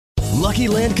Lucky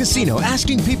Land Casino,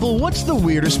 asking people, what's the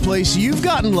weirdest place you've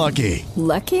gotten lucky?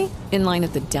 Lucky? In line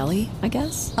at the deli, I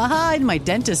guess? Aha, in my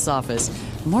dentist's office.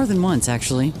 More than once,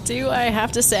 actually. Do I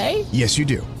have to say? Yes, you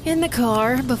do. In the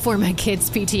car before my kids'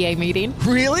 PTA meeting.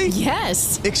 Really?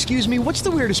 Yes. Excuse me, what's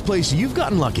the weirdest place you've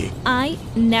gotten lucky? I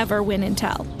never win and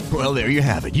tell. Well, there you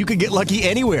have it. You can get lucky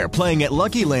anywhere, playing at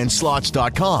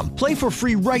LuckyLandSlots.com. Play for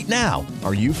free right now.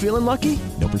 Are you feeling lucky?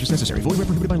 No purchase necessary. Void where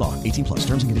prohibited by law. 18 plus.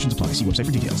 Terms and conditions apply. See website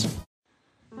for details.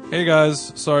 Hey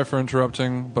guys, sorry for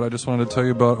interrupting, but I just wanted to tell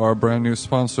you about our brand new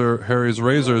sponsor, Harry's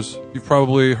Razors. You've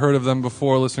probably heard of them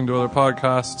before listening to other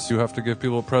podcasts. You have to give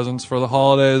people presents for the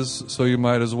holidays, so you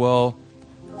might as well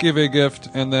give a gift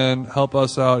and then help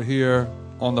us out here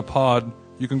on the pod.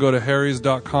 You can go to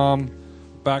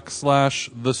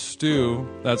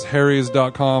harrys.com/thestew. That's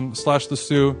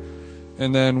harrys.com/thestew.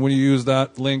 And then when you use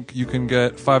that link, you can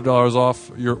get $5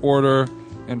 off your order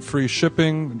and free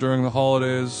shipping during the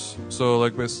holidays, so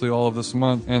like basically all of this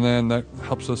month. And then that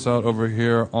helps us out over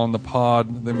here on the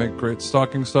pod. They make great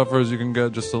stocking stuffers. You can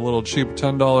get just a little cheap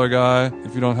 $10 guy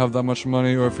if you don't have that much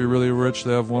money, or if you're really rich,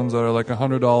 they have ones that are like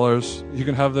 $100. You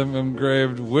can have them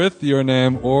engraved with your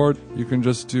name, or you can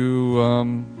just do a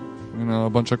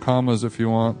bunch of commas if you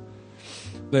want.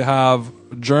 They have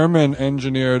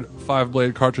German-engineered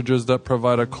 5-blade cartridges that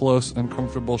provide a close and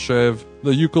comfortable shave.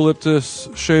 The eucalyptus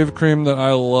shave cream that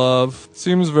I love.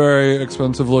 Seems very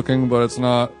expensive looking, but it's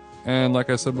not. And like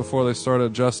I said before, they start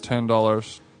at just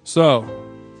 $10. So,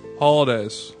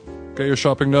 holidays. Get your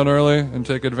shopping done early and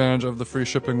take advantage of the free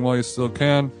shipping while you still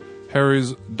can.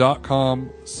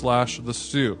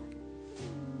 harrys.com/thestew.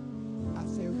 I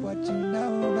said, what you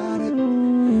know about it?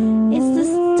 It's the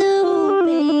stew,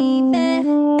 baby.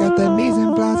 Got the mise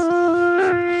en place.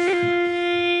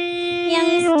 Young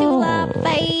stew,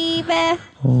 baby.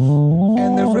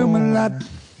 And the room a lot.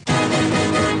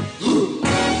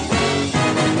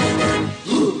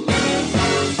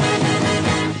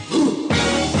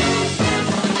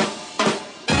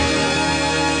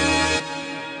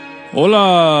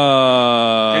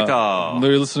 Hola! ¿Qué tal?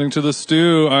 They're listening to The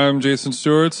Stew. I'm Jason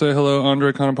Stewart. Say hello,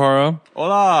 Andre Canapara.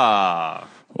 Hola!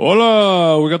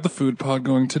 Hola! We got the food pod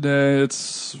going today.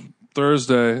 It's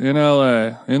Thursday in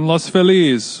LA, in Los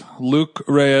Feliz. Luke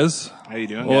Reyes. How you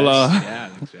doing, Hola. guys? Yeah,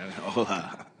 thanks, man.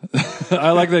 Hola.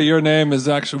 I like that your name is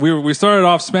actually... We started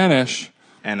off Spanish.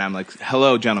 And I'm like,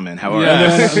 hello, gentlemen. How are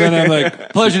And you? then I'm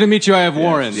like, Pleasure to meet you. I have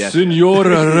Warren. Yes. Senor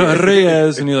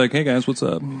Reyes. And you're like, hey guys, what's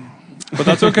up? But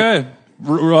that's okay.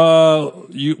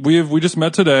 We just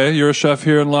met today. You're a chef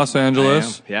here in Los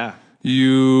Angeles. Yeah.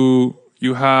 You're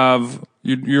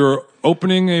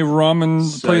opening a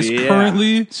ramen place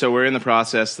currently. So we're in the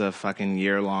process, the fucking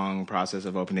year-long process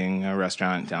of opening a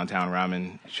restaurant, downtown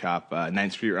ramen shop,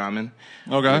 9th Street Ramen.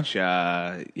 Okay. Which,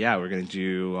 we're going to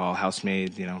do all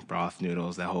house-made, broth,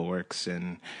 noodles, that whole works,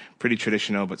 and pretty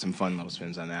traditional, but some fun little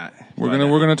spins on that. We're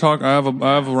gonna talk. I have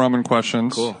ramen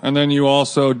questions. Cool. And then you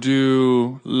also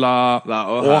do la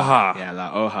hoja. Yeah,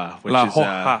 la hoja. Which La is,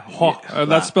 hoja.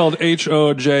 That's spelled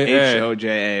Hoja.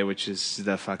 Hoja, which is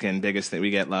the fucking biggest thing. We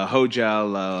get la hoja,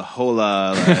 la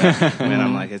hola, and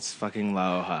I'm like, it's fucking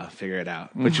la hoja. Figure it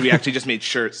out. Which we actually just made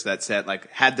shirts that said,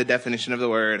 had the definition of the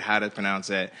word, how to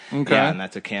pronounce it. Okay. Yeah, and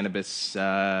that's a cannabis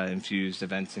infused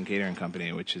events and catering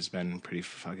company, which has been pretty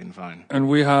fucking fun. And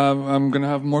I'm gonna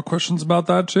have more questions about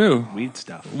that too. Weed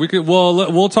stuff.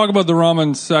 We'll talk about the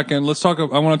ramen second.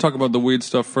 I want to talk about the weed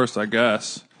stuff first, I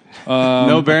guess.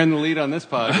 No bearing the lead on this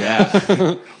pod.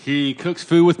 Yeah. He cooks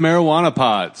food with marijuana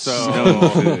pots. So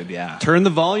Food, yeah. turn the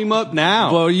volume up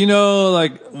now. Well,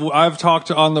 I've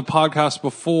talked on the podcast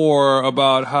before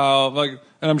about how, and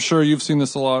I'm sure you've seen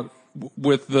this a lot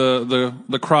with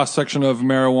the cross section of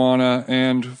marijuana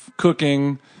and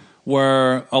cooking,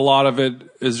 where a lot of it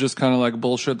is just kind of like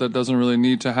bullshit that doesn't really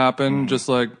need to happen. Just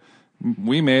like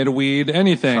we made weed,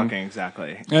 anything. Fucking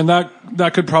exactly. And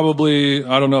that could probably,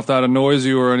 I don't know if that annoys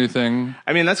you or anything.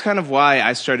 I mean, that's kind of why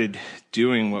I started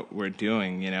doing what we're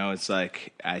doing, It's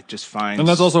like, I just find... And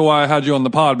that's also why I had you on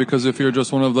the pod, because if you're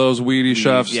just one of those weedy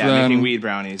chefs, then... making weed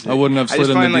brownies. I wouldn't have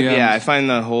slid in the DMs. I find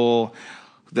the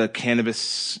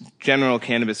general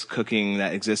cannabis cooking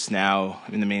that exists now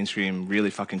in the mainstream really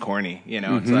fucking corny.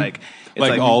 It's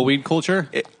like all weed culture,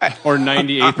 or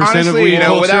 98% honestly, of weed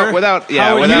culture. Without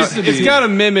it's got to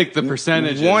mimic the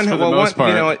percentages for the most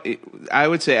part. I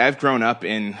would say I've grown up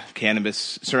in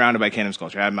cannabis, surrounded by cannabis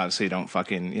culture. I obviously don't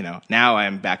fucking now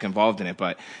I'm back involved in it,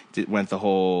 but went the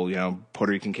whole,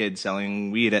 Puerto Rican kid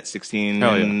selling weed at 16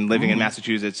 Hell and yeah. living in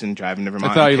Massachusetts and driving to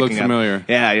Vermont. I thought and you looked picking up- familiar.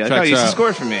 Yeah, you're like, Checks you used to out.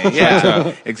 score for me.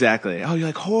 Yeah, exactly. Oh, you're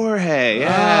like Jorge. Yeah,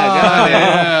 got it.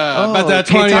 Yeah, Oh, about that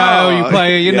 ¿qué 20 tal? you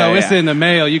play, Yeah, it's yeah. in the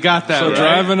mail. You got that, So right?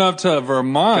 driving up to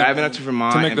Vermont.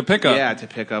 To make the pickup. Yeah, to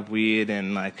pick up weed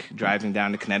and like driving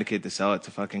down to Connecticut to sell it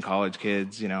to fucking college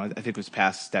kids. I think it was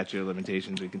past statute of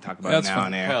limitations. We can talk about That's it now fine.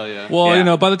 on air. Hell yeah. Well,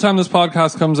 Yeah. by the time this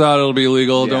podcast comes out, it'll be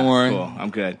legal. Don't worry. Cool. I'm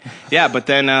good. Yeah, but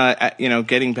then,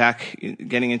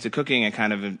 getting into cooking, I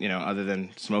kind of, other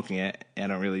than smoking it, I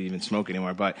don't really even smoke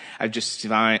anymore, but I've just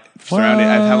surrounded,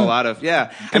 I have a lot of,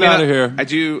 Get out of here.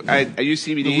 I use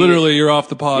CBD. Literally, you're off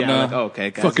the pod Yeah, now. like, okay,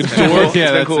 guys. Fucking it's been dork. cool. Yeah,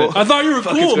 It's been that's cool. it. I thought you were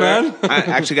cool, man.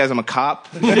 Actually, guys, I'm a cop.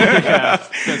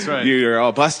 That's right. You're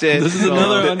all busted. This is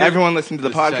another- Everyone listening to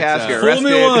the checks podcast, out. you're Fool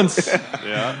arrested. me once.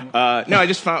 Yeah.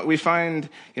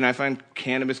 No, I find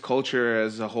cannabis culture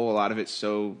as a whole, a lot of it's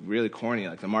so really corny.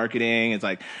 Like the marketing, it's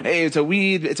like, hey, it's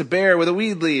a bear with a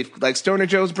weed leaf, like Stoner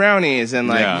Joe's brownies, and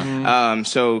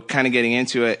so kind of getting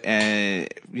into it, and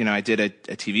I did a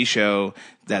TV show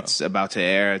that's about to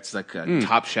air. It's like a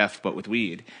Top Chef, but with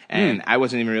weed, and I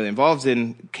wasn't even really involved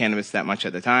in cannabis that much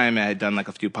at the time. I had done like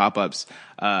a few pop-ups.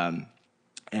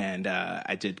 And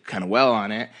I did kind of well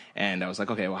on it, and I was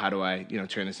like, okay, well, how do I,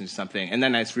 turn this into something? And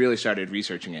then I really started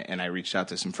researching it, and I reached out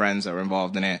to some friends that were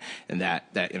involved in it, and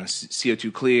that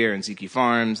CO2 Clear and Ziki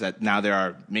Farms, that now they're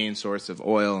our main source of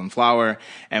oil and flour,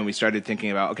 and we started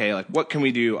thinking about, okay, like, what can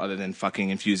we do other than fucking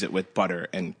infuse it with butter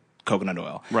and coconut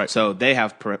oil? Right. So they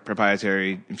have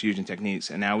proprietary infusion techniques,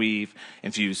 and now we've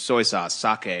infused soy sauce,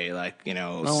 sake,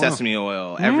 sesame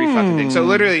oil, every fucking thing. So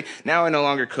literally, now I no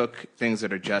longer cook things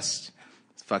that are just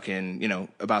fucking,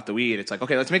 about the weed. It's like,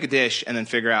 okay, let's make a dish and then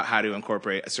figure out how to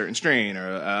incorporate a certain strain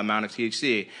or amount of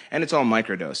THC. And it's all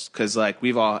microdosed. Cause like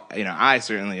we've all, I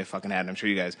certainly have fucking had, and I'm sure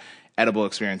you guys, edible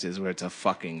experiences where it's a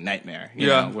fucking nightmare. You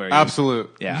know, where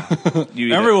absolute. Yeah. You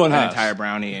eat Everyone an has. entire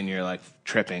brownie and you're like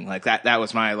tripping. Like that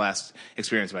was my last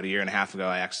experience about a year and a half ago.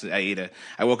 I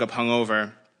woke up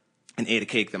hungover and ate a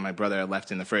cake that my brother had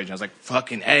left in the fridge. I was like,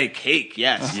 fucking cake,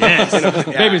 yes. Yes.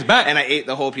 Baby's back. And I ate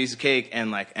the whole piece of cake,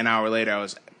 and like an hour later, I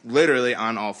was literally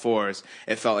on all fours.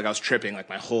 It felt like I was tripping, like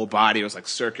my whole body was like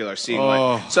circular seeing.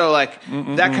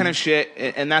 That kind of shit,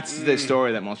 and that's the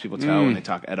story that most people tell when they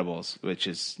talk edibles, which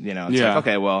is, it's like,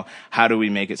 okay, well, how do we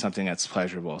make it something that's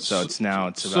pleasurable? So it's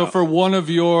about... So for one of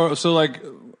your,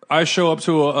 I show up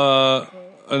to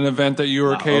an event that you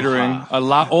were catering, a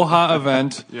La Hoja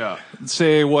event. Yeah.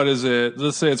 Say, what is it?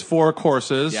 Let's say it's 4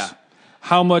 courses. Yeah.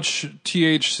 How much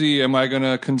THC am I going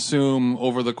to consume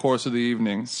over the course of the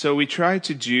evening? So we try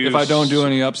to do... If I don't do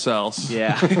any upsells.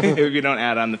 Yeah, if you don't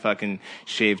add on the fucking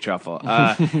shave truffle.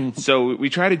 So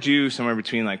we try to do somewhere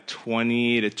between like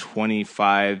 20 to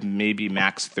 25, maybe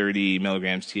max 30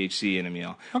 milligrams THC in a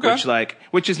meal. Okay.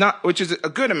 Which is a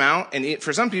good amount. And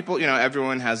for some people,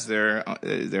 everyone has their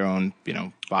own,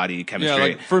 body chemistry. Yeah,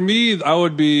 like for me, I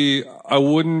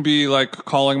wouldn't be like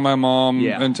calling my mom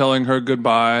and telling her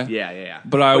goodbye. Yeah.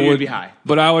 But I would you'd be high.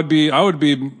 But I would be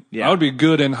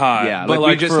good and high. Yeah, but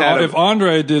like we just had if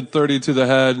Andre did 30 to the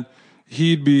head,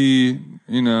 he'd be,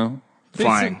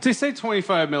 flying. They say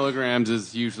 25 milligrams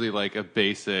is usually like a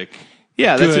basic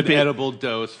Yeah, that's good a big edible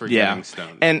dose for getting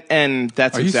stoned. And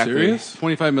that's Are exactly. you serious?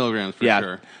 25 milligrams for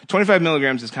sure. 25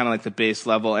 milligrams is kind of like the base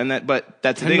level, but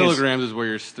that's 10 the thing milligrams is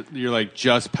where you're like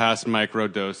just past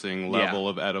microdosing level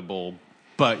of edible,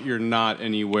 but you're not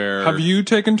anywhere. Have you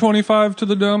taken 25 to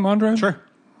the dome, Andre? Sure.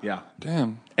 Yeah.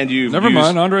 Damn. And you Never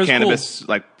mind, Andre's cannabis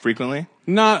like frequently?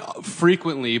 Not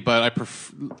frequently, but I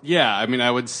prefer. Yeah, I mean, I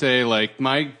would say like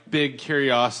my big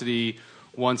curiosity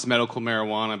once medical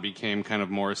marijuana became kind of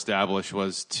more established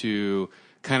was to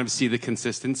kind of see the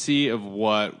consistency of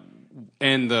what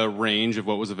and the range of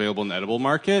what was available in the edible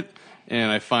market.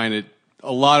 And I find it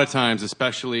a lot of times,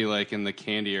 especially like in the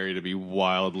candy area, to be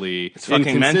wildly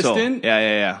fucking mental. inconsistent.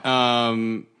 Yeah.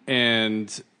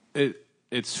 And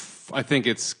I think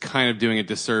it's kind of doing a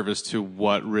disservice to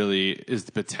what really is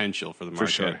the potential for the market.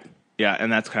 For sure. Yeah,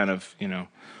 and that's kind of,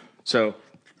 so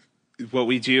what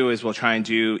we do is we'll try and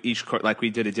do each like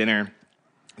we did a dinner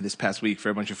this past week for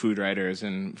a bunch of food writers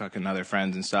and fucking other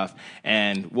friends and stuff,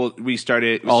 and we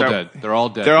started Dead. They're all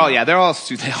dead. They all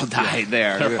died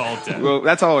there. They're all dead. Well,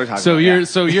 that's all we're talking So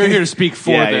about. you're here to speak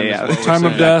for them. Yeah. is what we're Time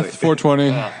of saying. death,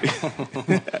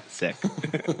 420. Sick.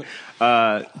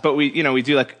 But we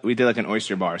did like an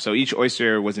oyster bar. So each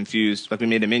oyster was infused, like we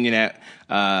made a mignonette.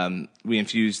 We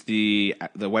infused the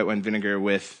white wine vinegar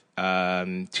with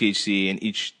THC, and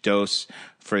each dose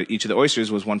for each of the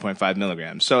oysters was 1.5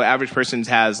 milligrams. So average person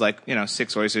has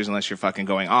 6 oysters unless you're fucking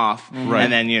going off. Right.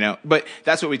 And then, but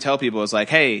that's what we tell people is like,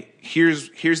 hey, here's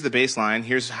the baseline.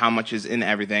 Here's how much is in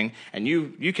everything. And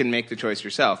you can make the choice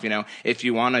yourself. If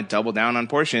you want to double down on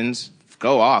portions,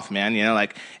 go off, man.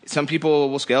 Some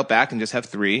people will scale it back and just have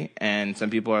 3. And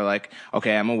some people are like,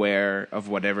 okay, I'm aware of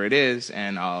whatever it is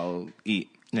and I'll eat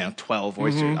 12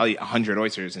 oysters. I'll eat 100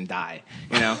 oysters and die.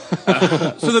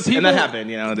 So the people, and that happened.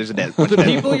 There's a dead. The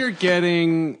people you're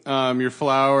getting your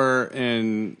flour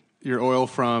and your oil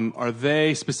from, are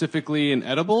they specifically in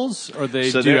edibles, or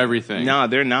they do everything? No,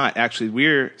 they're not actually.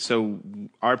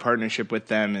 Our partnership with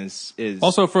them is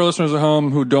also, for listeners at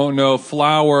home who don't know,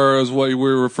 flour is what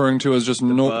we're referring to as just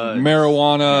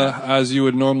marijuana as you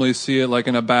would normally see it, like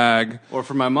in a bag. Or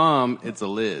for my mom, it's a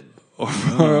lid.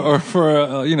 Or for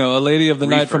a lady of the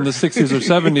night from the 60s or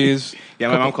 70s. Yeah,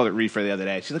 my mom called it reefer the other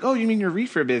day. She's like, "Oh, you mean your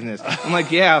reefer business?" I'm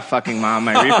like, "Yeah, fucking mom,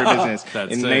 my reefer business."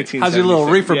 That's in sick. 1976. How's your little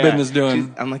reefer business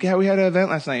doing? I'm like, "Yeah, we had an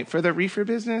event last night for the reefer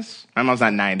business." My mom's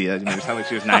not 90. That doesn't sound like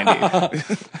she was 90.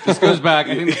 This goes back.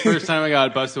 I think the first time I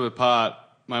got busted with pot,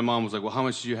 my mom was like, "Well, how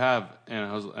much did you have?" And I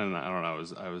don't know.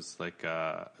 I was like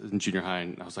in junior high,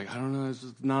 and I was like, "I don't know. It's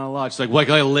just not a lot." She's like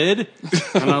a lid?"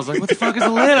 And I was like, "What the fuck is a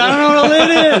lid? I don't know what a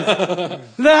lid is."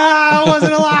 Nah, it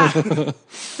wasn't a lot.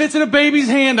 Fits in a baby's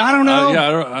hand. I don't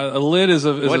know. A lid is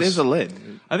a. What is a lid?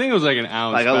 I think it was like an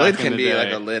ounce. Like a lid can be day.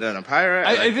 like a lid on a pirate.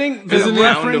 I think the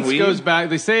reference goes back.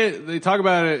 They talk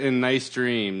about it in Nice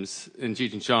Dreams in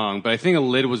Cheech and Chong, but I think a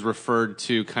lid was referred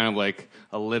to kind of like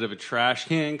a lid of a trash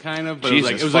can, kind of. But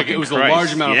it was a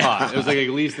large amount of pot. It was like at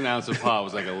least an ounce of pot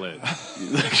was like a lid.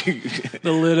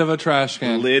 The lid of a trash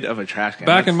can. The lid of a trash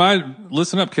can.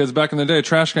 Listen up, kids. Back in the day,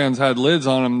 trash cans had lids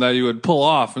on them that you would pull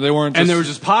off. They weren't. And there was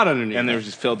just pot underneath. And they were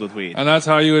just filled with weed. And that's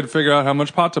how you would figure out how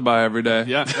much pot to buy every day.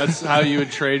 Yeah, that's how you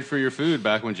would trade for your food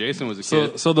back when Jason was a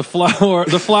kid. So the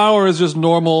flour is just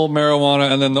normal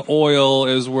marijuana, and then the oil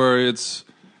is where it's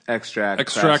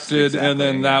extracted, and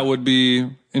then that would be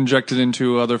injected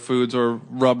into other foods or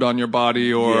rubbed on your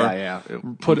body or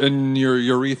put in your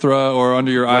urethra or under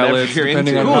your eyelids,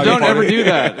 depending on how don't ever do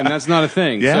that, and that's not a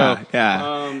thing.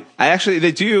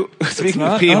 They do. Speaking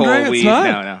of pee hole weed,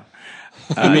 no.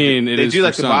 I mean, they do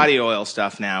like the body oil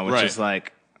stuff now, which is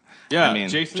like. Yeah, I mean,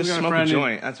 Jason's just smoke a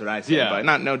joint. That's what I say. Yeah.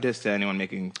 But no diss to anyone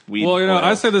making weed. Well, oil.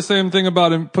 I say the same thing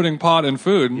about putting pot in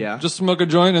food. Yeah. Just smoke a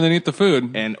joint and then eat the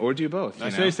food. Or do both.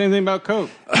 I say the same thing about Coke.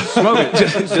 Smoke it.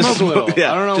 Just smoke a little.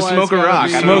 Yeah. I don't know just why smoke a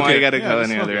rock. I don't know why you got to go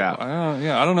any other route.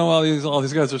 I don't know why all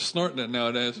these guys are snorting it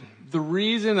nowadays. The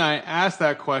reason I asked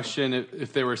that question,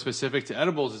 if they were specific to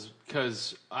edibles, is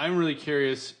because I'm really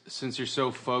curious, since you're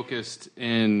so focused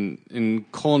in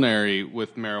culinary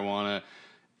with marijuana.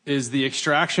 Is the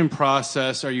extraction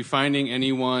process, are you finding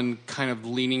anyone kind of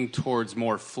leaning towards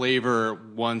more flavor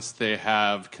once they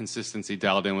have consistency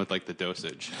dialed in with like the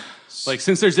dosage? Like,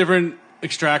 since there's different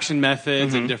extraction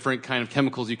methods and different kind of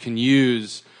chemicals you can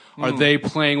use, are they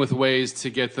playing with ways to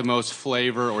get the most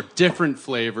flavor or different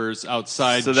flavors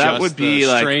outside would be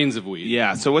the strains of weed?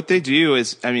 Yeah, so what they do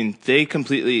is, they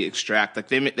completely extract. Like,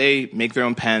 they make their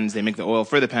own pens, they make the oil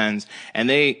for the pens, and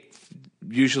they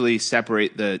usually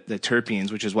separate the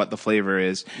terpenes, which is what the flavor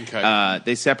is. Okay.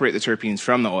 They separate the terpenes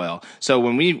from the oil. So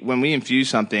when we infuse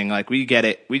something, like we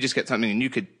just get something and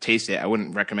you could taste it. I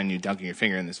wouldn't recommend you dunking your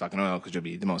finger in this fucking oil because you'll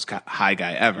be the most high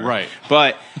guy ever. Right.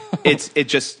 But it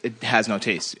has no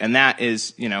taste. And that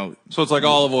is, So it's like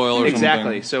olive oil or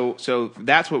exactly. something. So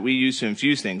that's what we use to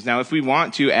infuse things. Now, if we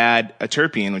want to add a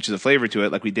terpene, which is a flavor to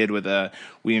it, like we did with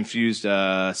we infused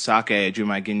sake,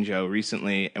 Jumai Ginjo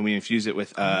recently, and we infused it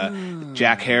with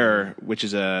Jack Herer, which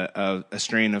is a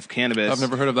strain of cannabis. I've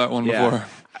never heard of that one before.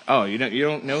 Oh, you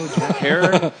don't know Jack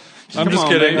Herer? I'm just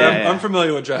kidding. I'm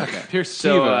familiar with Jack.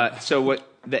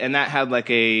 And that had like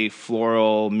a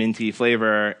floral minty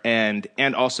flavor, and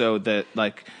also the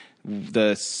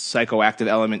psychoactive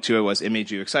element to it was it made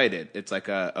you excited. It's like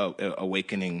a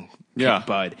awakening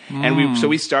bud. And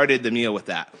we started the meal with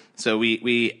that. So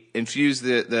we infused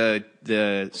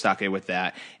the sake with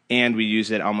that, and we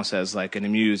used it almost as like an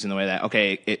amuse in the way that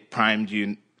it primed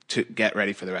you to get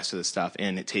ready for the rest of the stuff,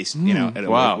 and it tastes it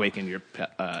awakened your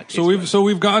taste. So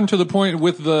we've gotten to the point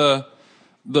with the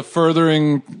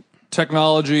furthering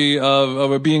technology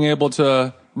of it being able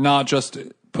to not just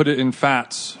put it in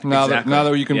fats now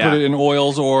that you can put it in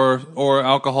oils or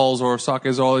alcohols or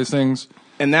sakes, all these things.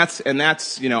 And that's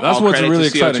That's all what's credit really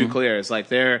to CO2 exciting. Clear. It's like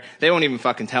they won't even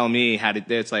fucking tell me how to.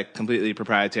 It's like completely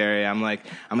proprietary. I'm like,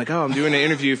 oh, I'm doing an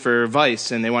interview for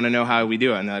Vice, and they want to know how we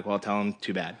do it. And they're like, well, tell them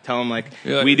too bad. Tell them like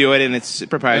we do it, and it's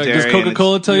proprietary. Does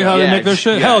Coca-Cola tell you how they make their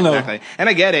shit? Yeah, Hell no. Exactly. And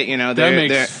I get it. That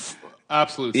makes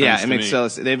absolute sense. Yeah, it to makes me.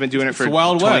 sense. They've been doing it for the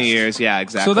Wild 20 West. years. Yeah,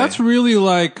 exactly. So that's really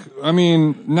like, I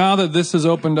mean, now that this has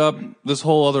opened up this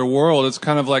whole other world, it's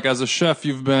kind of like as a chef,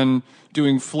 you've been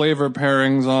doing flavor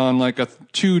pairings on like a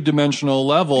 2-dimensional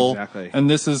level. Exactly. And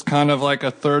this is kind of like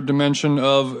a 3rd dimension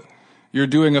of you're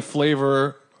doing a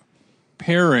flavor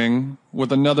pairing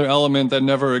with another element that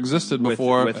never existed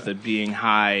before. with the being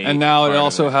high. And now it part of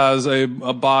also has a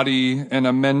body and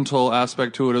a mental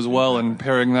aspect to it as well, and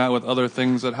pairing that with other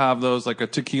things that have those, like a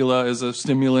tequila is a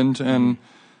stimulant and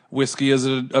whiskey is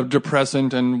a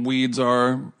depressant, and weeds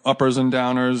are uppers and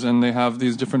downers, and they have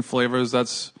these different flavors.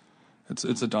 It's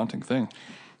a daunting thing.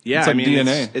 Yeah, it's like I mean,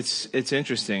 DNA. It's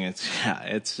interesting. It's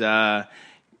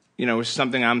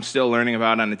something I'm still learning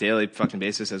about on a daily fucking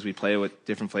basis as we play with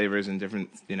different flavors and different,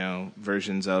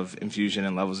 versions of infusion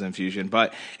and levels of infusion.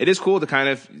 But it is cool to kind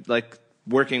of like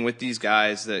working with these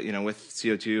guys that, with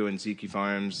CO2 and Ziki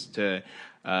Farms to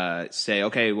say,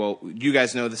 okay, well, you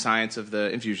guys know the science of the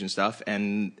infusion stuff,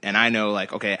 and I know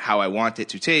like, okay, how I want it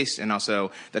to taste, and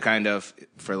also the kind of,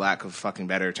 for lack of a fucking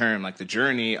better term, like the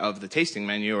journey of the tasting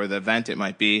menu or the event it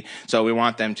might be. So we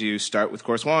want them to start with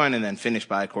course 1 and then finish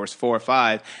by course 4 or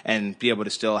 5 and be able to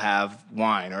still have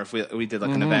wine. Or if we did like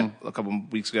an event a couple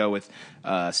weeks ago with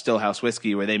Stillhouse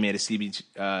Whiskey where they made a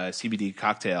CBD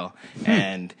cocktail,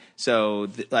 and so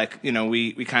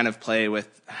we kind of play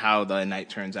with how the night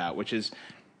turns out, which is,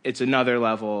 it's another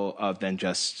level of than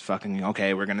just fucking,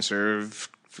 okay, we're going to serve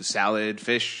salad,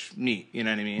 fish, meat, you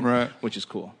know what I mean? Right. Which is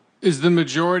cool. Is the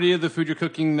majority of the food you're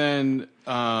cooking then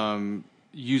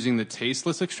using the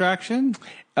tasteless extraction?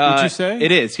 Would you say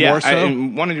it is? Yeah, More so?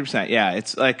 100%. Yeah,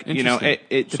 it's like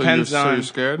it depends so on. you're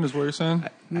scared, is what you're saying?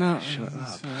 No.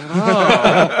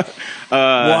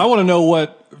 Well, I want to know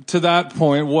what, to that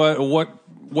point,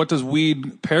 what does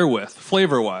weed pair with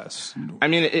flavor wise? I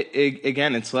mean,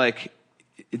 again, it's like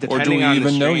depending Or do we on the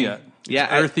even know strain. yet?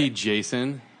 Yeah, Earthy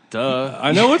Jason. Duh.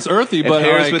 I know it's earthy, it but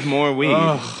pairs like, with more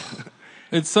weed.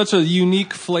 it's such a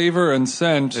unique flavor and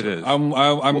scent. It is.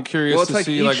 I'm curious Well, it's to like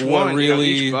see each like what one, really.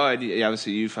 each bud.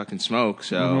 Obviously, you fucking smoke,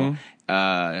 so.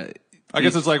 I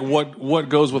guess it's like what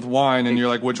goes with wine, and you're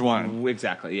like, which wine?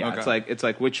 Exactly. Yeah. Okay. It's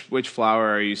like which flower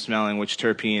are you smelling? Which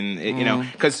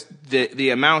terpene? Because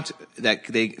the amount that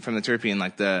they from the terpene,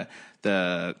 like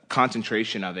the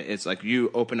concentration of it, it's like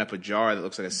you open up a jar that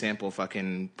looks like a sample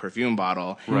fucking perfume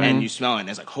bottle, and you smell it, and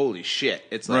it's like, holy shit,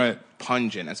 it's like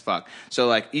pungent as fuck. So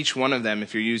like each one of them,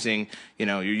 if you're using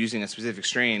a specific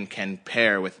strain, can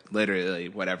pair with literally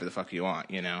whatever the fuck you want,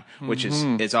 which is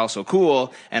it's also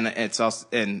cool, and it's also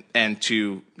and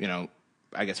to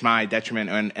I guess my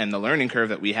detriment and the learning curve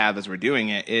that we have as we're doing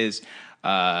it is.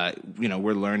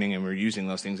 We're learning and we're using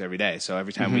those things every day. So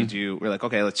every time we're like,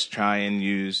 okay, let's try and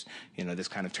use, this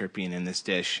kind of terpene in this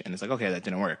dish. And it's like, okay, that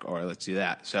didn't work, or let's do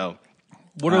that. So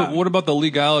What about the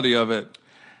legality of it?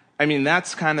 I mean,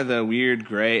 that's kind of the weird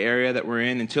gray area that we're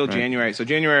in until January. So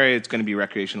January, it's going to be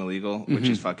recreational legal, which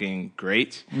is fucking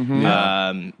great.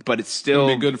 But it's still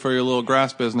It'll be good for your little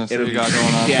grass business that you got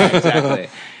going on. Yeah, exactly.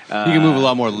 You can move a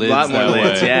lot more lids.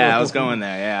 Way. Yeah, I was going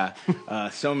there. Yeah,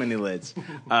 so many lids.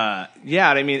 I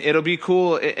mean, it'll be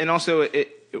cool, and also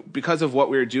because of what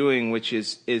we're doing, which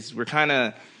is we're kind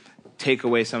of take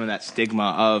away some of that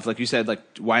stigma of, like you said, like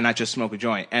why not just smoke a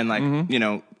joint? And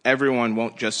like everyone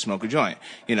won't just smoke a joint.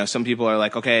 Some people are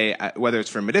like, okay, whether it's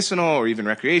for medicinal or even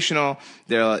recreational,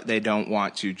 they don't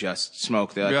want to just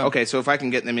smoke. They're like, okay, so if I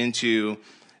can get them into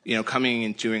coming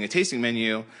and doing a tasting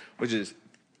menu, which is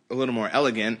a little more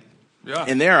elegant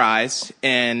in their eyes,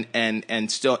 and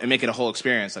still and make it a whole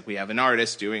experience. Like we have an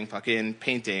artist doing fucking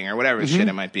painting or whatever shit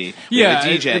it might be. We have a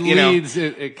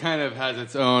DJ. It kind of has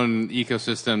its own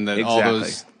ecosystem that all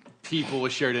those people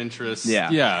with shared interests.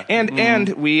 Yeah. And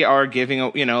we are giving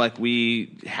like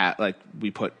we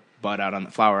put bud out on the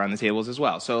flower on the tables as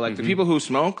well. So like the people who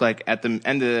smoke, like at the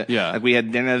end of like we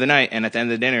had dinner of the night, and at the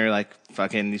end of the dinner, like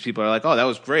fucking these people are like, oh, that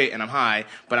was great, and I'm high,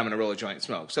 but I'm gonna roll a joint and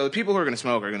smoke. So the people who are gonna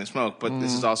smoke, but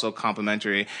this is also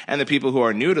complimentary. And the people who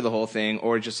are new to the whole thing,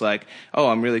 or just like, oh,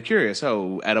 I'm really curious,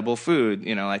 edible food,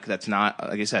 like that's not,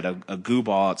 like I said, a goo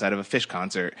ball outside of a Fish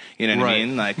concert. You know what I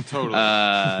mean? Like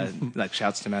totally. Like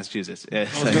shouts to Massachusetts. I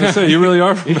was gonna say, you really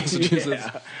are from Massachusetts.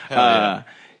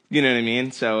 You know what I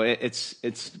mean? So it's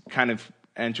kind of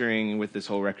entering with this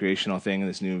whole recreational thing and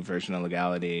this new version of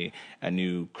legality, a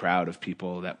new crowd of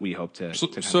people that we hope to.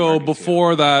 So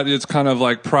before that, it's kind of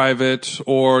like private,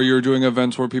 or you're doing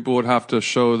events where people would have to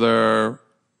show their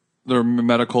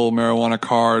medical marijuana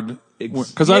card.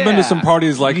 Because I've been to some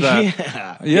parties like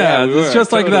that. Yeah, it's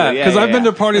just like that. Because I've been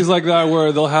to parties like that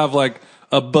where they'll have like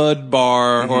a bud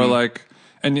bar or like,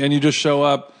 and you just show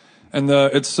up, and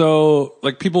it's so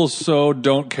like people so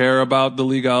don't care about the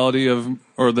legality of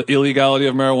or the illegality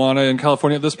of marijuana in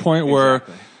California at this point, where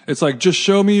it's like just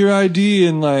show me your ID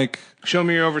and like. Show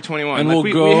me you're over 21. And like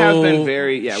we have been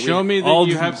very, Show me that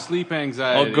you have sleep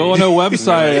anxiety. I'll go on a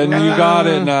website and you got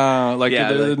it now. Like,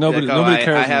 nobody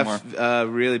cares I anymore. have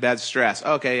really bad stress.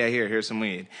 Okay, yeah, here's some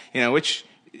weed. Which,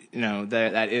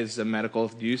 that is a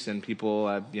medical use and people,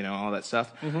 all that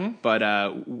stuff.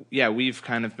 But, we've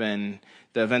kind of been,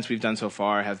 the events we've done so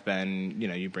far have been,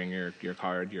 you bring your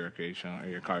card, your recreational, or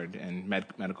your card and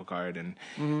medical card. And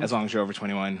as long as you're over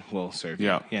 21, we'll serve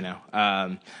you,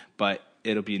 but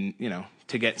it'll be,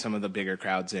 to get some of the bigger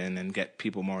crowds in and get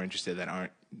people more interested that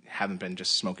haven't been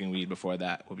just smoking weed before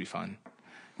that will be fun.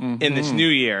 In this new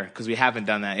year, because we haven't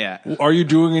done that yet. Are you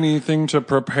doing anything to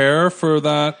prepare for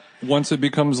that once it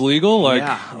becomes legal? Like,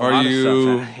 are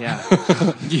you?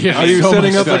 Are you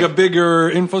setting up like a bigger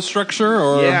infrastructure,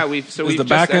 or is the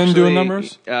back end doing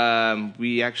numbers?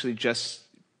 We actually just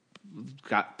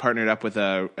got partnered up with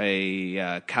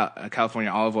a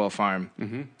California olive oil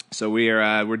farm. So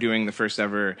we're doing the first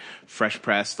ever fresh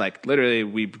press. Like literally,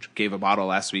 we gave a bottle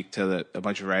last week to a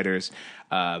bunch of writers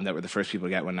that were the first people to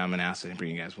get one. I'm gonna ask. I didn't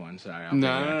bring you guys one. Sorry.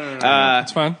 No.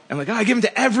 It's fine. I'm like, I give them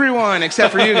to everyone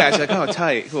except for you guys. Like, oh,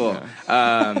 tight, cool.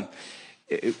 Yeah.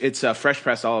 It's a fresh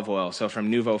pressed olive oil. So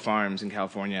from Nuvo Farms in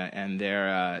California, and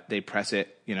they press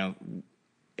it,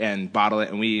 and bottle it,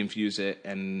 and we infuse it,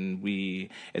 and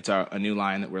it's a new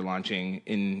line that we're launching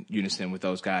in unison with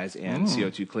those guys, and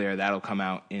CO2 Clear. That'll come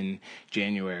out in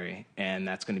January, and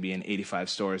that's going to be in 85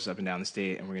 stores up and down the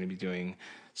state, and we're going to be doing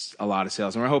a lot of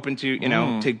sales, and we're hoping to,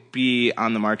 to be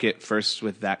on the market first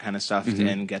with that kind of stuff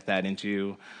and get that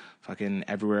into fucking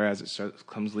everywhere as it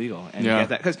becomes legal, and get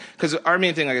that because our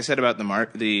main thing, like I said about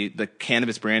the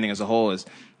cannabis branding as a whole, is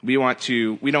we want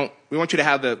you to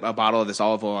have a bottle of this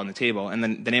olive oil on the table, and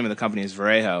then the name of the company is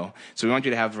Varejo. So we want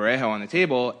you to have Varejo on the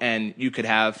table, and you could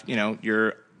have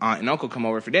your aunt and uncle come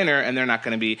over for dinner, and they're not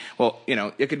going to be,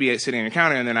 it could be sitting on your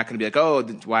counter, and they're not going to be like, oh,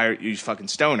 why are you fucking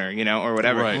stoner, or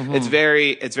whatever. Right. It's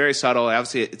very subtle.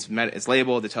 Obviously, it's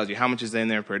labeled. It tells you how much is in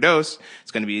there per dose.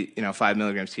 It's going to be 5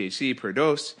 milligrams THC per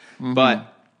dose,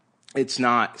 but it's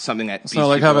not something that it's not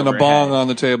like having a bong on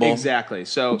the table. Exactly.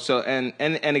 So and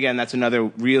again, that's another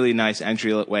really nice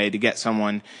entry way to get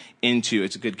someone into.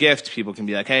 It's a good gift. People can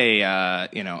be like, hey,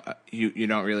 you're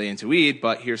not really into weed,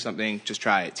 but here's something. Just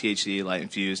try it. THC, light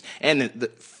infused, and the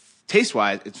taste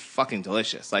wise, it's fucking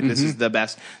delicious. Like this is the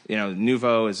best.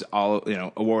 Nuvo is all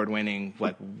award winning,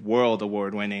 like world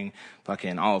award winning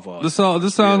fucking olive oil. This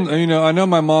sounds. Really, I know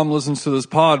my mom listens to this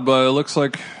pod, but it looks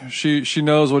like she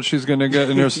knows what she's going to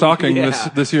get in her stocking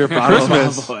this year for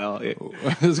Christmas.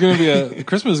 It's going to be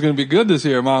Christmas is going to be good this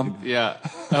year, Mom. Yeah,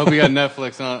 I hope you got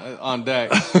Netflix on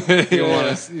deck. You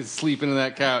want to sleep into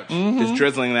that couch. Just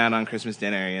drizzling that on Christmas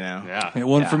dinner, Yeah,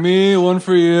 one for me, one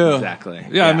for you. Exactly.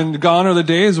 Yeah, I mean, gone are the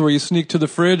days where you sneak to the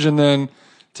fridge and then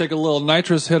take a little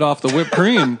nitrous hit off the whipped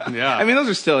cream. Yeah. I mean, those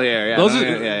are still here. Yeah. Those not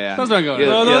going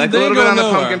like a little bit on the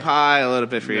pumpkin pie, a little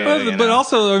bit for you. But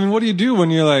also, I mean, what do you do when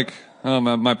you're like, oh,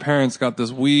 my parents got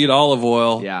this weed olive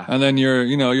oil. Yeah. And then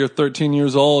you're 13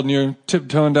 years old and you're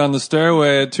tiptoeing down the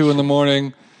stairway at 2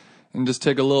 a.m. and just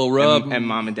take a little rub. And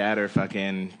mom and dad are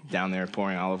fucking down there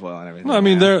pouring olive oil and everything. Well, I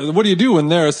mean, what do you do when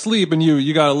they're asleep and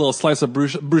you got a little slice of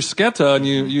bruschetta and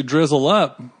you drizzle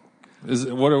up?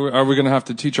 Are we going to have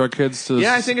to teach our kids to?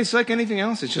 Yeah, I think it's like anything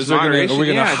else. It's just moderation. Are we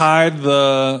going to hide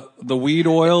the weed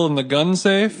oil in the gun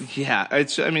safe? Yeah,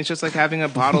 it's just like having a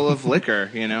bottle of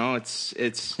liquor.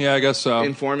 It's yeah, I guess so.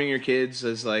 Informing your kids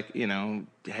is like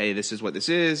hey, this is what this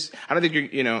is. I don't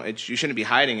think you shouldn't be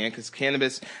hiding it because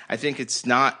cannabis. I think it's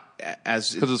not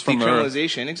as it's from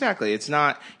decriminalization. Exactly, it's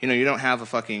not. You don't have a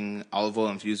fucking olive oil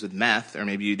infused with meth, or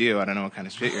maybe you do. I don't know what kind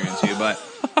of shit you're into, but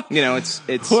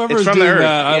it's whoever's from the earth.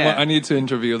 That, I need to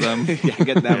interview them. Yeah,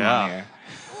 get them on here.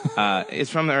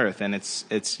 It's from the earth, and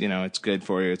it's good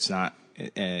for you. It's not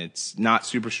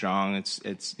super strong. It's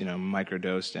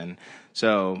microdosed, and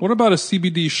so. What about a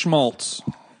CBD schmaltz?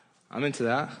 I'm into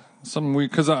that.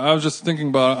 Because I was just thinking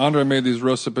about Andre made these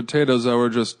roasted potatoes that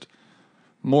were just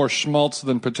more schmaltz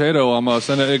than potato almost,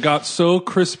 and it got so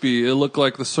crispy it looked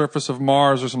like the surface of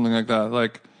Mars or something like that.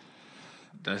 Like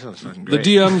fucking The great.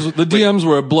 DMs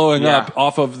were blowing Yeah. up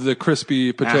off of the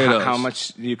crispy potatoes. How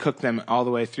much you cook them all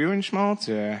the way through in schmaltz?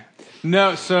 Or?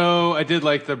 No, so I did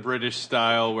like the British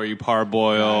style where you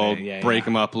parboil, Yeah, break yeah.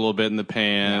 them up a little bit in the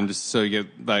pan, just so you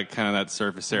get like kind of that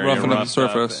surface area Roughen up the roughed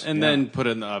surface. and then put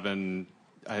it in the oven.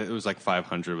 It was like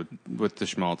 500 with the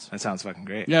schmaltz. That sounds fucking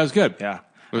great. Yeah, it was good. Yeah.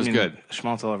 It was good.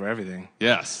 Schmaltz all over everything.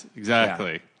 Yes,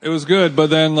 exactly. It was good, but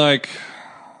then like,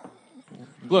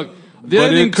 Look, the but other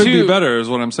thing it could too, be better, is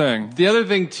what I'm saying. The other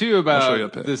thing too show you a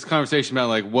about pic. this conversation about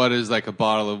like what is like a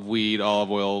bottle of weed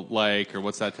olive oil like, or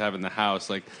what's that to have in the house?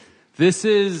 Like, this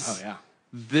is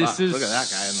this Fuck, is look at that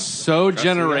guy in the so crusty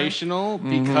guy. generational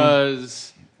Mm-hmm.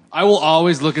 because I will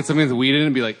always look at something with weed in it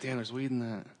and be like, damn, there's weed in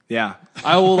that. Yeah.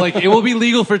 I will like it will be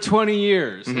legal for 20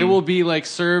 years. Mm-hmm. It will be like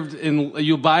served in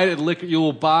you'll buy it at liquor. You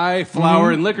will buy flour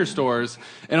Mm-hmm. in liquor stores,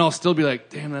 and I'll still be like,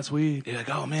 damn, that's weed. You're like,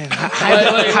 oh man,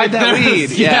 hide that weed.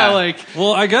 Yeah, like.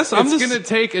 Well, I guess I'm It's just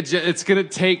gonna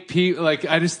take people. Like,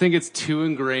 I just think it's too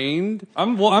ingrained.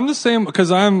 I'm the same because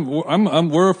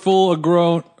we're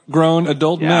full grown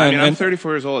adult Yeah, men. I mean, I'm and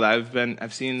 34 years old.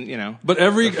 I've seen, But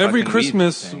every the fucking weed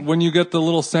Christmas, thing. when you get the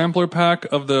little sampler pack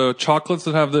of the chocolates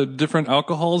that have the different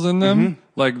alcohols in them,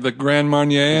 like the Grand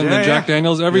Marnier and the Yeah, Jack yeah.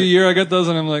 Daniels, every year I get those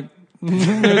and I'm like,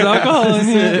 there's alcohol in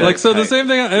here. Like, so the same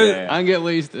thing. I can get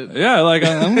wasted. Yeah, like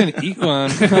I'm gonna eat one.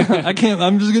 I can't.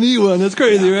 I'm just gonna eat one. That's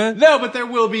crazy, right? No, but there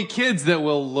will be kids that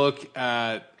will look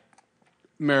at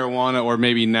marijuana, or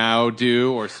maybe now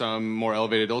do, or some more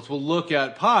elevated adults will look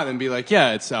at pot and be like,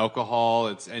 yeah, it's alcohol,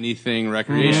 it's anything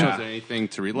recreational, it's anything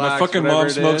to My relax. fucking whatever mom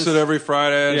smokes is. it every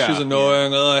Friday, and Yeah. she's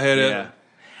annoying. Oh, I hate Yeah. it.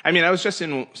 I mean, I was just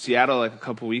in Seattle like a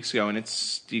couple weeks ago, and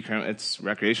it's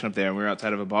recreational up there. And we were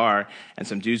outside of a bar, and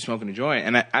some dude smoking a joint,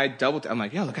 and I doubled. I'm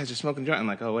like, yo, the guys are smoking a joint. I'm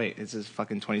like, oh wait, this is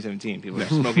fucking 2017. People are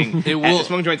smoking.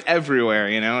 Smoking joints everywhere,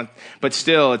 you know. But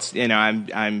still, it's I'm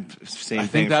same I thing.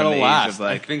 think that'll from the last. Age of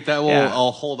like, I think that will. Yeah. I'll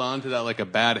hold on to that like a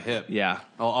bad hip. Yeah.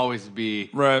 I'll always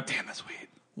be Right. damn, that's weed.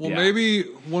 Well, Yeah. maybe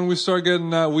when we start getting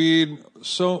that weed,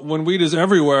 so when weed is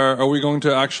everywhere, are we going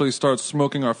to actually start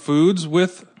smoking our foods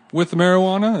with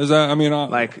marijuana? Is that? I mean,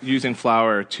 Like using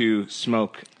flour to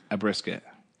smoke a brisket.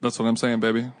 that's what I'm saying,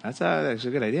 baby. That's actually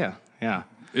a good idea. Yeah.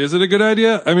 Is it a good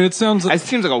idea? I mean, it sounds. It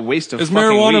seems like a waste of Is fucking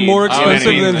marijuana weed. more You know what I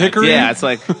expensive mean? than hickory? Yeah, it's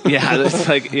like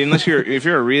if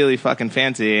you're really fucking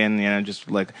fancy and just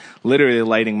like literally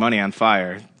lighting money on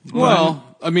fire. Well,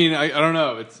 I mean, I don't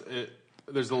know.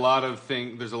 There's a lot of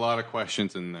There's a lot of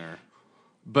questions in there,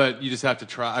 but you just have to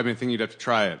try. I think you'd have to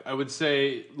try it. I would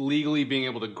say legally being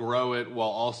able to grow it while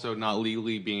also not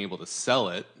legally being able to sell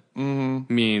it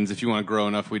means if you want to grow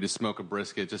enough weed to smoke a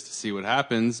brisket just to see what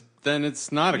happens, then it's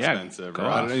not Yeah, expensive. go Or,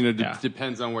 off. it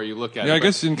depends on where you look at it. Yeah, I But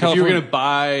guess in if you're California- going to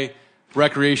buy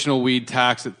recreational weed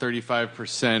tax at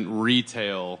 35%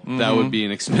 retail, that would be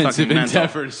an expensive Fucking mental.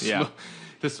 endeavor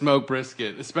to smoke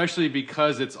brisket, especially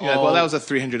because it's You're like, all well, that was a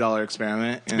 $300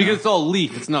 experiment. you know? because it's all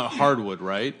leaf. It's not hardwood,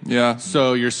 right? Yeah.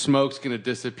 So your smoke's going to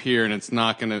disappear, and it's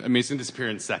not going to. I mean, it's going to disappear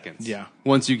in seconds. Yeah.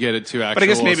 Once you get it to actual But I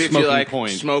guess maybe if you smoking like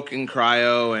point. smoke and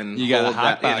cryo and You gotta hold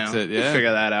that, hotbox it, you yeah.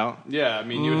 figure that out. Yeah, I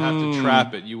mean, you would have to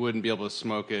trap it. You wouldn't be able to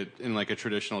smoke it in like a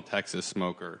traditional Texas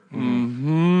smoker.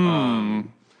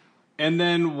 And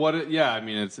then what? Yeah, I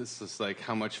mean, it's just like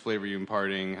how much flavor are you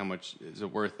imparting? How much is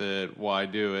it worth it? Why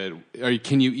do it?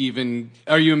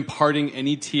 Are you imparting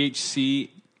any THC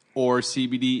or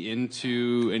CBD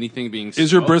into anything being? Is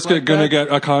your smoked brisket like gonna that?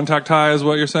 get a contact high? Is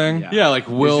what you're saying? Yeah, like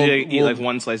will eat like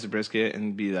one slice of brisket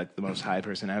and be like the most high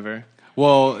person ever.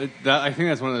 Well, I think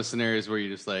that's one of those scenarios where you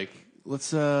just like.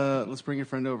 Let's bring your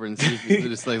friend over and see if you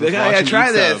just like let's Like, watch yeah, him try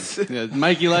eat this. some. Yeah,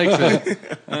 Mikey likes it.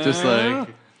 Just like,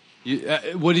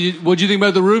 what do you think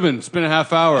about the Reuben? It's been a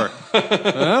half hour.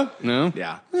 No.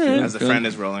 Yeah, as the friend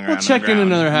is rolling around. We'll check in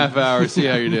another half hour. See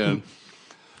how you're doing.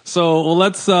 So well,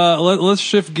 let's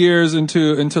shift gears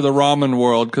into the ramen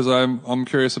world because I'm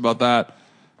curious about that.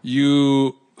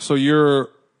 You're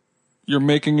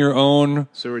making your own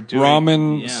So we're doing-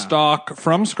 ramen yeah. stock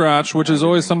from scratch, which is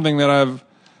always something that I've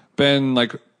been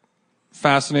like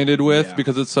fascinated with Yeah.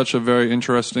 because it's such a very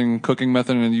interesting cooking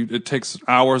method and it takes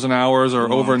hours and hours or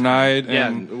overnight. Yeah,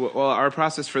 And well, our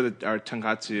process for our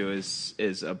tonkatsu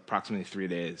is approximately 3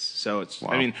 days. So it's,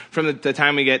 I mean, from the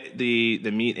time we get the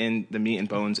meat and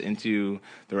bones into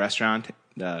the restaurant,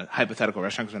 the hypothetical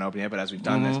restaurant because we're not open yet, but as we've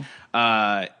done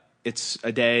this, it's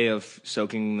a day of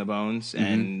soaking the bones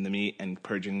and the meat and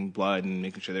purging blood and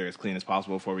making sure they're as clean as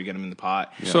possible before we get them in the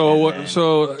pot.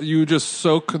 so you just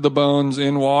soak the bones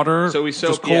in water? So we soak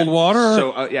just cold water?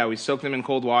 So we soak them in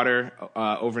cold water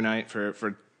overnight for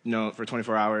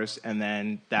 24 hours, and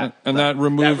then that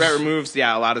removes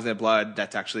a lot of the blood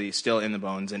that's actually still in the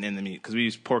bones and in the meat because we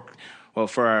use pork.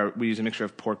 we use a mixture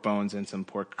of pork bones and some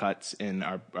pork cuts in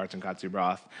our tonkatsu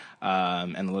broth,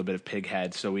 and a little bit of pig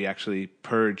head. So we actually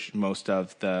purge most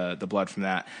of the blood from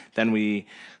that. Then we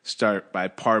start by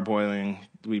parboiling.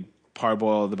 We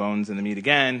parboil the bones and the meat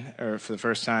again, or for the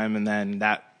first time, and then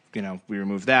we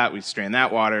remove that. We strain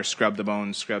that water, scrub the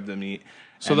bones, scrub the meat.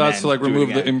 So that's to like remove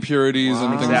the impurities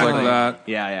and things like that.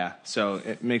 Yeah. So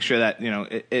make sure that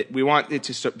we want it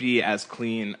to be as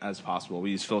clean as possible.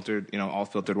 We use filtered, all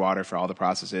filtered water for all the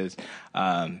processes.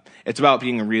 It's about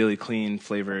being a really clean,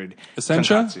 flavored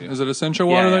Essentia? tonkatsu. Is it Essentia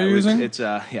water that you're using? It's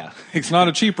It's not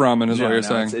a cheap ramen, is what you're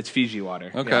saying. It's Fiji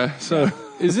water. Okay, Yeah. so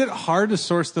Is it hard to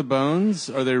source the bones?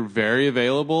 Are they very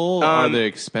available? Are they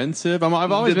expensive?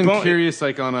 I've always been curious,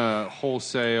 like on a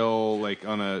wholesale, like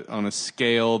on a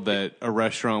scale that a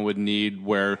restaurant would need,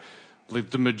 where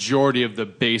like the majority of the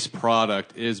base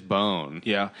product is bone.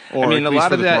 Yeah, or I mean, a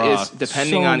lot of that is broth.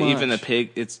 depending So on much. even the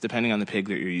pig. It's depending on the pig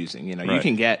that you're using. You Right.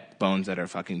 can get bones that are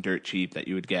fucking dirt cheap that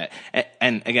you would get.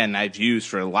 And again, I've used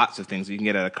for lots of things. You can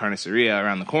get at a carniceria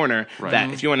around the corner. Right.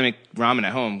 That if you want to make ramen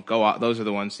at home, go out. Those are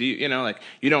the ones. You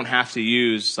don't have to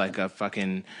use like a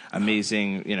fucking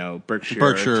amazing Berkshire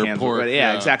Berkshire pork, But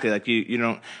yeah. exactly. Like you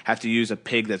don't have to use a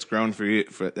pig that's grown for you,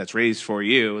 that's raised for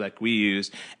you, like we use.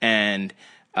 And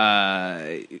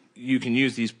you can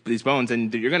use these bones,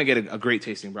 and you're going to get a great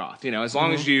tasting broth. As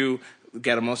long as you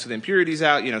get most of the impurities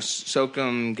out, soak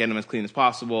them, get them as clean as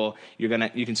possible. You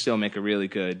can still make a really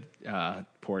good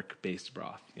pork based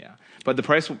broth. Yeah, but the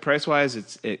price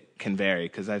wise, it can vary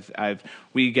because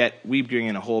we bring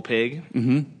in a whole pig.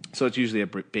 Mm-hmm. So it's usually a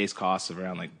base cost of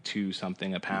around like $2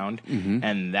 something a pound,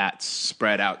 and that's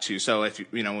spread out too. So if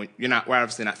we're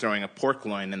obviously not throwing a pork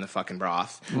loin in the fucking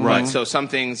broth, right? But so some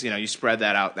things, you spread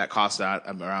that out. That costs out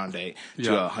around to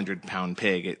a 100-pound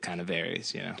pig. It kind of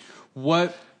varies,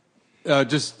 What?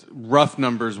 Just rough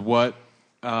numbers. What?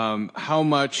 How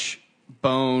much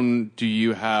bone do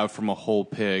you have from a whole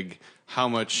pig? How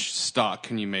much stock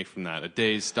can you make from that? A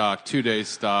day's stock, 2 days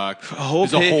stock? A whole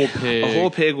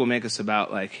pig will make us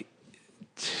about like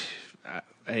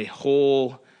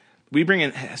we bring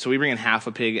in half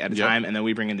a pig at a time, and then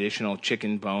we bring additional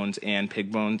chicken bones and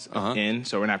pig bones in.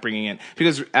 So we're not bringing in,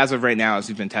 because as of right now, as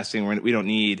we've been testing, we don't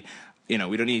need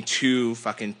 2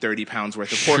 fucking 30 pounds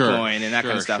worth of pork loin and that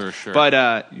kind of stuff. Sure.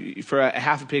 But for a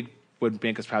half a pig would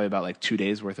make us probably about like 2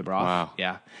 days worth of broth. Wow.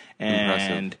 Yeah. Impressive.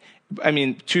 And I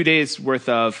mean, 2 days worth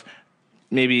of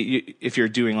maybe if you're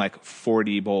doing like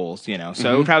 40 bowls, so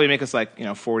it would probably make us like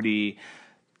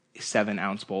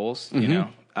 47-ounce bowls,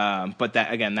 but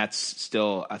that again, that's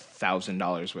still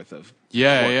 $1,000 worth of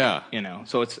pork,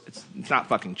 so it's not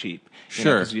fucking cheap.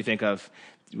 Because you think of,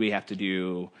 we have to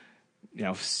do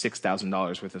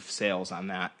 $6,000 worth of sales on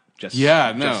that. Just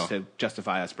to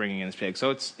justify us bringing in this pig.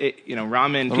 So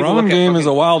ramen. The ramen game is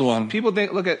a wild one. People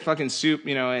look at fucking soup,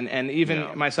 and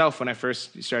even myself, when I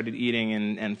first started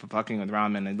eating and fucking with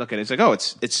ramen, I look at it, it's like, oh,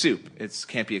 it's soup. It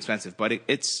can't be expensive, but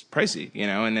it's pricey,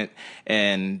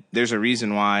 and there's a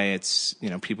reason why it's,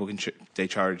 people they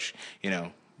charge,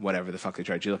 whatever the fuck they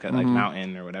charge. You look at like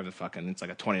Mountain or whatever the fuck, and it's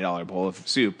like a $20 bowl of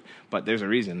soup. But there's a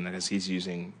reason, because he's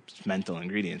using mental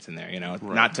ingredients in there.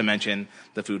 Not to mention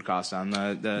the food cost on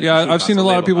the yeah. food I've cost, seen a the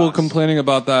lot of label people cost. complaining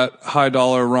about that $high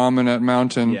ramen at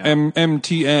Mountain, Yeah.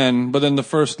 MTN. But then the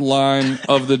first line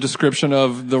of the description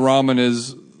of the ramen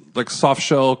is like soft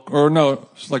shell, or no,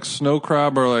 it's like snow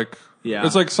crab, or like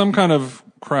it's like some kind of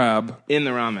crab in the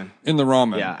ramen.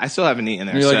 Yeah, I still haven't eaten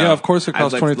there. And you're like, yeah, of course it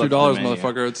costs I'd like to $22, look for the menu.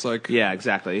 motherfucker. It's like, yeah,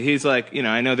 exactly. He's like,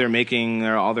 I know they're making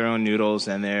all their own noodles,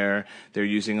 and they're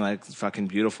using like fucking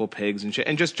beautiful pigs and shit,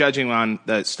 and just judging on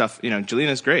the stuff.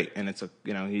 Jelina's great, and it's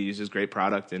he uses great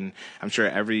product, and I'm sure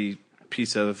every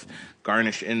piece of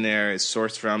garnish in there is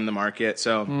sourced from the market.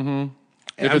 So.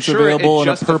 if I'm it's sure available it in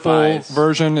a purple justifies-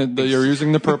 version, that you're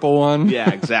using the purple one.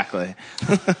 Yeah, exactly.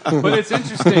 But it's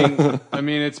interesting. I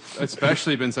mean, it's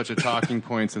especially been such a talking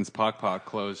point since Pok Pok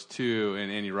closed too,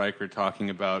 and Andy Riker talking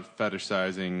about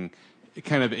fetishizing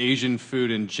kind of Asian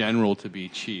food in general to be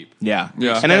cheap. Yeah.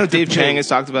 Yeah. And I know Dave Chang has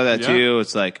talked about that Yeah. too.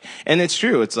 It's like, and it's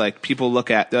true. It's like people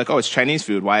they're like, oh, it's Chinese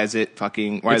food. Why is it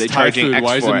fucking? Why It's are they Thai charging food. X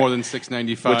Why is for it more than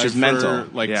 $6.95? Which is for mental.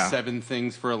 Like Yeah. 7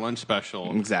 things for a lunch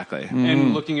special. Exactly.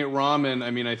 And looking at ramen, I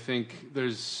mean, I think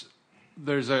there's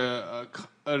an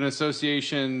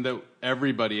association that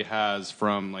everybody has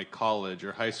from like college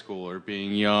or high school or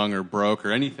being young or broke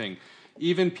or anything.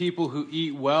 Even people who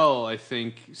eat well, I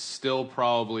think, still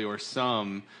probably, or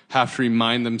some, have to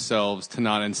remind themselves to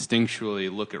not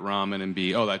instinctually look at ramen and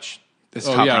be, oh, that's It's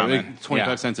oh top yeah, ramen. like 25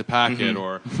 Yeah. cents a packet,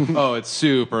 or oh, it's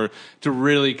soup, or to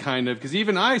really kind of, because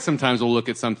even I sometimes will look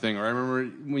at something, or I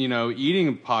remember,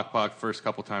 eating Pok Pok first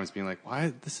couple times, being like,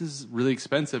 why, this is really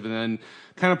expensive, and then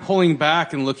kind of pulling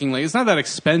back and looking like, it's not that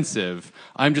expensive.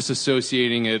 I'm just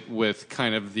associating it with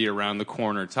kind of the around the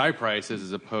corner Thai prices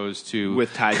as opposed to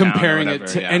With Thai comparing town or it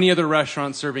whatever, to any other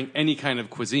restaurant serving any kind of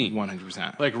cuisine.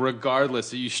 100%. Like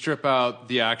regardless, you strip out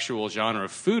the actual genre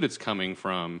of food it's coming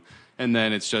from, and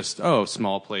then it's just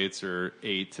small plates are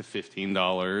 $8 to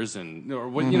 $15, and or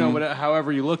what whatever,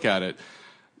 however you look at it.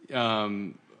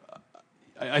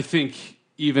 I think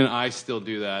even I still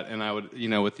do that, and I would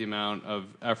with the amount of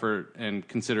effort and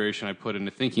consideration I put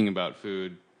into thinking about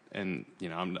food, and I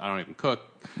don't even cook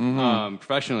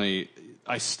professionally.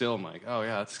 I still am like, oh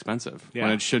yeah, that's expensive. Yeah.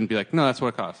 When it shouldn't be like, no, that's what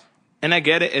it costs. And I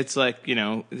get it. It's like,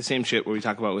 the same shit where we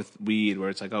talk about with weed, where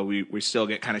it's like, oh, we still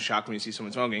get kind of shocked when you see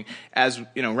someone smoking. As,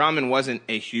 ramen wasn't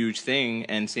a huge thing.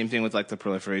 And same thing with like the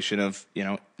proliferation of,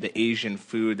 the Asian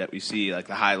food that we see, like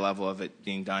the high level of it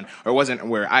being done, or wasn't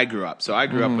where I grew up. So I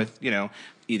grew up with,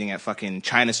 eating at fucking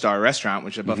China Star restaurant,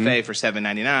 which is a buffet for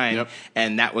 $7.99. Yep.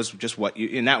 And that was just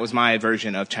and that was my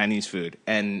version of Chinese food.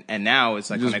 And now it's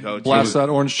like when I go blast that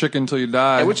orange chicken till you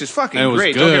die. Which is fucking And it was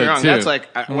great. good, Don't get me wrong. too. That's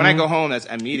like when I go home. That's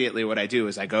immediately what I do.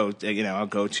 Is I go, I'll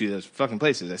go to those fucking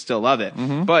places. I still love it.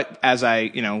 But as I,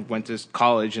 went to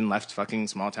college and left fucking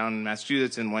small town in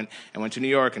Massachusetts and went to New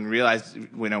York and realized,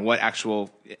 what actual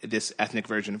this ethnic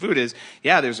version of food is.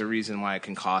 Yeah, there's a reason why it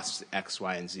can cost X,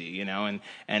 Y, and Z.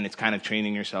 And it's kind of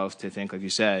training yourself to think, like you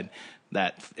said,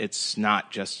 that it's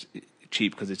not just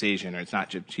cheap because it's Asian, or it's not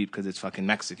just cheap because it's fucking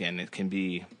Mexican. It can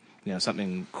be,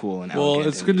 something cool and elegant. Well,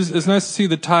 it's good. It's nice to see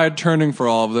the tide turning for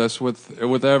all of this, with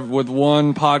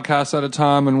one podcast at a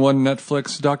time and one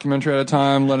Netflix documentary at a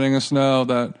time, letting us know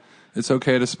that it's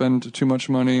okay to spend too much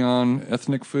money on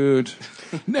ethnic food.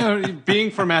 No,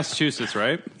 being from Massachusetts,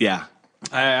 right? Yeah.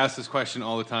 I ask this question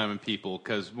all the time of people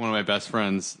because one of my best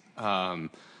friends, one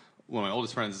of my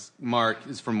oldest friends, Mark,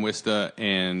 is from Worcester,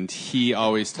 and he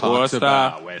always talks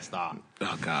about Worcester.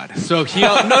 Oh God. So he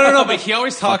no, but he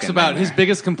always talks Fucking about nightmare. his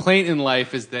biggest complaint in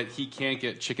life is that he can't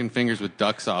get chicken fingers with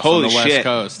duck sauce Holy on the West shit.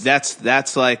 Coast.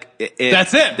 That's like it.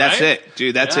 That's it, That's right? it,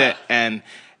 dude. That's Yeah. it. And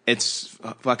it's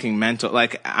fucking mental.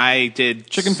 Like I did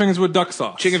Chicken fingers with duck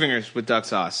sauce. Chicken fingers with duck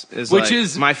sauce is Which like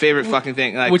is- my favorite fucking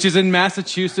thing. Like, Which is in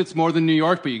Massachusetts more than New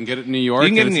York, but you can get it in New York. You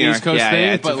can get and it in it's New an York. East Coast Yeah, thing,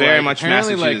 yeah, it's but very like, much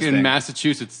apparently, like Massachusetts in thing.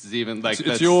 Massachusetts, it's even like It's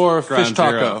that's your ground fish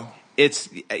taco. zero. it's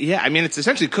it's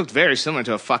essentially cooked very similar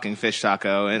to a fucking fish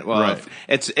taco. And Right.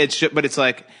 but it's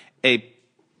like a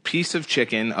piece of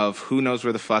chicken of who knows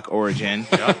where the fuck origin,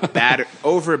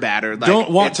 over battered. Like,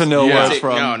 Don't want to know where it's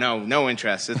from. No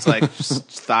interest. It's like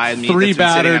thigh meat. 3 that's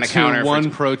been sitting batter on a counter to for 1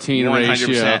 protein 100%,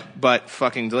 ratio. but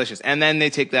fucking delicious. And then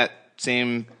they take that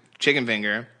same chicken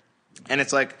finger, and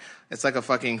it's like a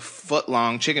fucking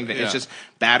foot-long chicken finger. Yeah. It's just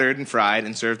battered and fried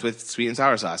and served with sweet and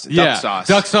sour sauce. Yeah. Duck sauce.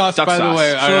 Duck sauce, by the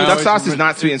way, I So duck always- sauce is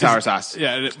not sweet and sour sauce.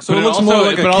 Yeah, So it looks more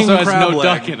like a but king also has crab no leg.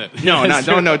 duck in it. No, Yes,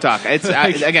 no duck. It's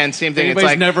again same thing. It's anybody's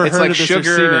like never it's heard like of this or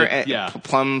sugar, seen it. Yeah.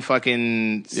 plum,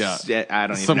 fucking. Yeah. I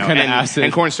don't even Some know. kind of and, acid.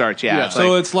 and cornstarch. Yeah. Yeah.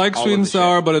 So it's like all sweet of and the shit.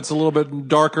 sour, but it's a little bit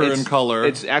darker in color.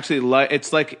 It's actually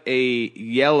it's like a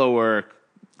yellower.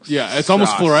 Yeah, it's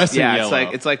almost sauce. fluorescent Yeah, yellow.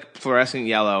 it's like fluorescent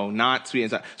yellow, not sweet and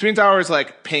sour. Sweet and sour is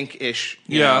like pinkish.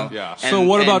 You know? Yeah. So And-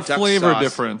 what and about duck flavor sauce.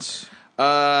 difference?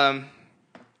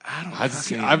 I don't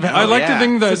fucking know. I like to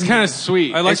think that It's kind of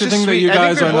sweet. I like It's to just think that sweet. you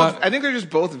guys are both, not. I think they're just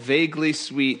both vaguely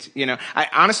sweet. I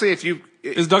honestly, if you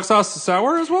Is duck sauce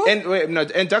sour as well? and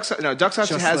duck sauce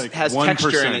Just has like has 1%.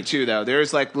 texture in it too. Though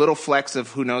there's like little flecks of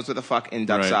who knows what the fuck in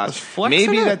duck Right. sauce. There's flecks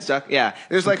Maybe in it? that's duck. Yeah,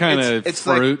 there's like kind of it's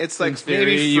fruit like it's like in theory.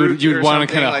 maybe You'd- fruit you'd or wanna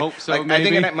something. kinda like, hope so, Like, I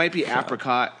think maybe? it might be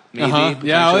apricot. Maybe. Yeah, oh,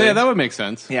 potentially. yeah, that would make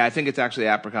sense. Yeah, I think it's actually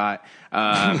apricot,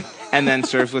 and then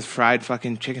served with fried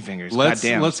fucking chicken fingers. Let's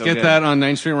Goddamn, let's so get good. that on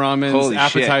 9th Street Ramen's Holy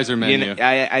appetizer shit. menu.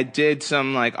 I did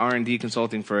some like R&D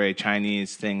consulting for a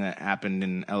Chinese thing that happened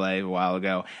in LA a while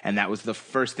ago, and that was the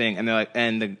first thing. And they're like,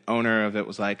 and the owner of it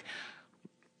was like,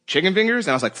 chicken fingers,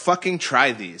 and I was like, "Fucking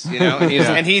try these,"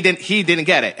 And he didn't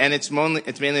get it, and it's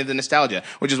mainly the nostalgia,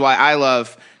 which is why I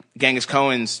love Genghis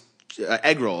Cohen's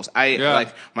egg rolls.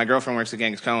 Like my girlfriend works at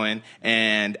Genghis Cohen,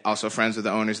 and also friends with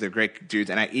the owners. They're great dudes,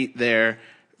 and I eat their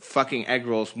fucking egg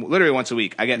rolls literally once a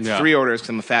week. I get 3 orders because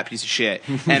I'm a fat piece of shit.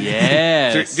 And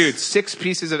Yes. dude, 6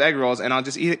 pieces of egg rolls, and I'll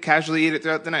just casually eat it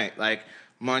throughout the night, like.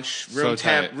 Munch, room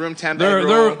temp egg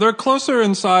roll. They're closer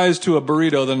in size to a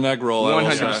burrito than an egg roll.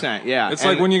 100%, yeah. It's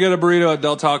And- like when you get a burrito at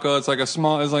Del Taco, it's like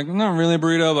not really a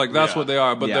burrito. Like that's Yeah. what they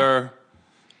are, but Yeah. they're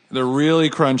They're really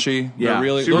crunchy. Yeah. They're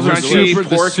really Super those are crunchy,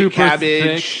 super- pork, super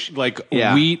cabbage, thick, like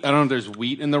Yeah. wheat. I don't know if there's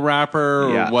wheat in the wrapper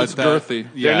or Yeah. what. It's girthy.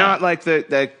 They're not like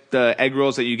the egg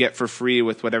rolls that you get for free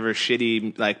with whatever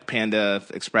shitty like Panda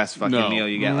Express fucking No. meal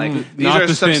you get. Like these Not are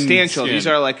the thin substantial. skin. These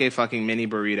are like a fucking mini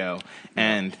burrito.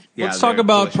 And yeah, Let's talk they're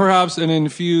about delicious. perhaps an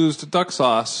infused duck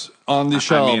sauce on the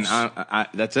shelves. I mean,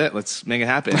 that's it. Let's make it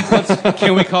happen.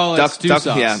 Can we call it stew sauce?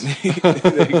 Yeah.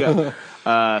 There you go.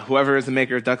 Whoever is the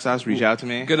maker of duck sauce, reach out to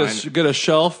me. Get a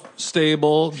shelf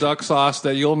stable duck sauce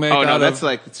that you'll make. Oh no, out that's of,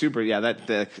 like super. Yeah, that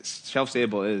the shelf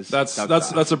stable is. that's duck that's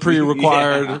sauce. that's a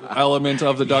pre-required Yeah. element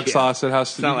of the duck Yeah. sauce. It has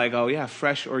It's to. not be, like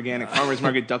fresh organic farmers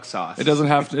market duck sauce. it doesn't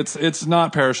have to. It's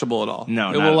not perishable at all.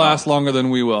 No, it not will at last all. longer than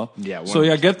we will. Yeah, So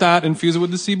yeah, 100%. get that. Infuse it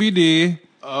with the CBD.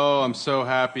 Oh, I'm so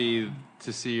happy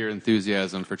to see your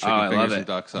enthusiasm for chicken I love fingers it. and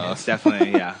duck It's sauce.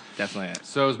 definitely definitely it.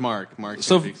 So is Mark. Mark's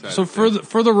So gonna be excited so too.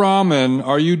 for the ramen,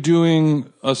 are you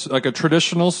doing like a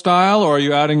traditional style, or are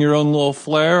you adding your own little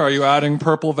flair? Are you adding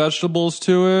purple vegetables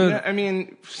to it? Yeah, I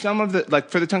mean, some of the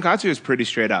for the tonkatsu is pretty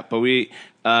straight up, but we,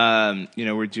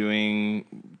 we're doing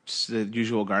the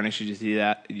usual garnish. You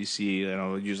see,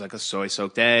 we'll use like a soy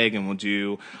soaked egg, and we'll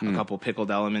do a couple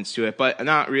pickled elements to it, but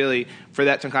not really. For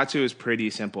that tonkatsu is pretty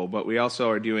simple. But we also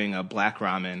are doing a black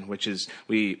ramen, which is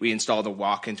we installed a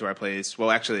wok into our place.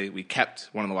 Well, actually, we kept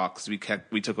one of the woks.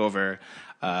 We took over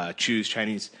Chu's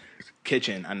Chinese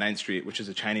Kitchen on 9th Street, which is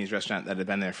a Chinese restaurant that had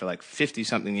been there for like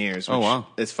 50-something years. Which wow.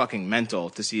 It's fucking mental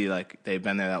to see like they've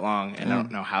been there that long, and I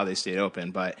don't know how they stayed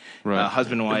open. But Right.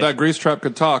 husband and wife. That grease trap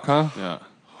could talk, huh? Yeah.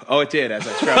 Oh, it did as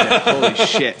I scrubbed it. Holy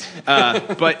shit!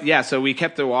 But yeah, so we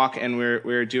kept the wok, and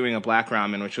we're doing a black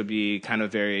ramen, which will be kind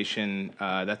of variation.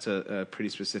 That's a pretty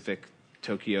specific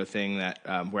Tokyo thing that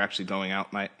we're actually going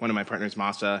out. One of my partners,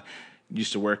 Masa,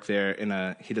 used to work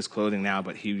there he does clothing now,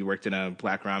 but he worked in a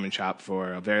black ramen shop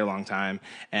for a very long time,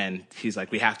 and he's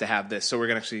like, we have to have this. So we're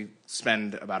gonna actually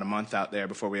spend about a month out there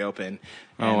before we open.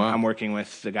 And wow. I'm working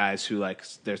with the guys who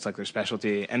there's like their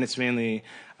specialty, and it's mainly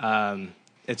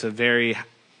it's a very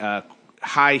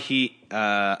high heat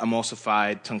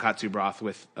emulsified tonkatsu broth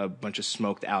with a bunch of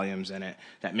smoked alliums in it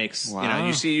that makes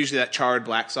you see usually that charred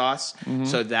black sauce.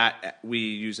 So that we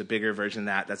use a bigger version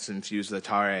of that's infused with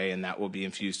atare, and that will be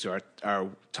infused to our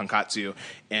tonkatsu,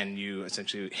 and you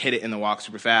essentially hit it in the wok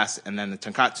super fast, and then the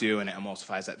tonkatsu, and it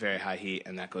emulsifies at very high heat,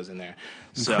 and that goes in there.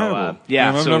 So I've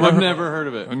Never heard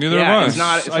of it. Neither have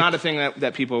I. it's not a thing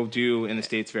that people do in the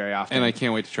States very often, And I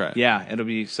can't wait to try it. yeah, it'll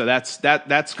be so. That's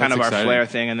kind of our exciting. flair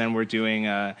thing, and then we're doing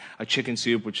a chicken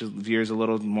soup, which veers a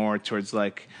little more towards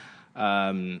like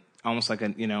almost like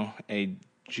a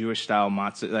Jewish style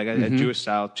matzah, like a Jewish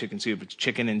style chicken soup. It's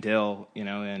chicken and dill,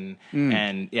 and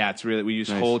yeah, it's really we use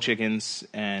whole chickens,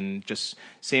 and just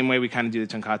same way we kind of do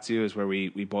the tonkatsu is where we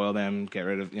boil them, get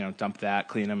rid of dump that,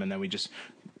 clean them, and then we just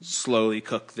slowly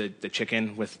cook the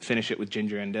chicken finish it with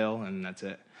ginger and dill, and that's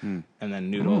it. And then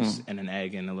noodles and an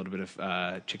egg and a little bit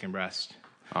of chicken breast.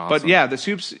 Awesome. But yeah, the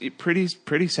soup's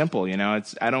pretty simple.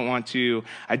 I don't want to.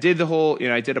 I did the whole.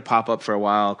 I did a pop up for a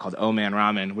while called Oh Man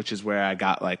Ramen, which is where I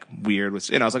got like weird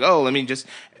with. I was like, oh, I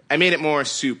made it more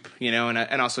soup,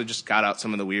 and also just got out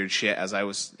some of the weird shit as I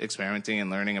was experimenting and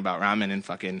learning about ramen and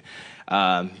fucking.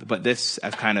 But this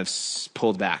I've kind of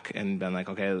pulled back and been like,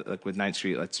 okay, like with 9th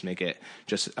Street, let's make it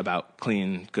just about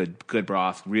clean, good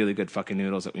broth, really good fucking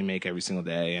noodles that we make every single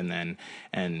day,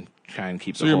 and try and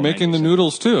keep. So you're making the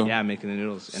noodles too? Yeah, I'm making the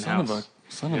noodles in house.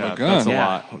 Son of a gun. That's a Yeah,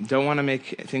 lot. don't want to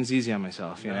make things easy on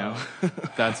myself,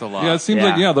 That's a lot. Yeah, it seems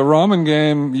Yeah. like the ramen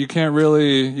game. You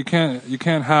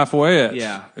can't halfway it.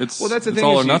 Yeah, it's that's the it's thing.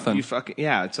 all is or nothing. You fucking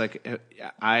It's like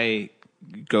I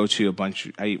go to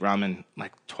I eat ramen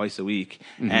like twice a week,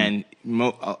 and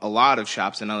a lot of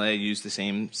shops in LA use the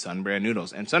same Sun brand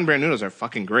noodles, and Sun brand noodles are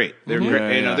fucking great. They're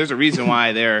great. Yeah. There's a reason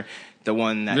why they're the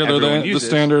one that they're everyone the uses.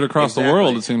 standard across the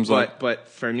world. It seems like. But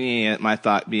for me, my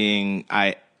thought being,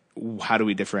 how do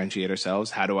we differentiate ourselves?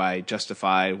 How do I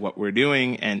justify what we're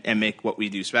doing and make what we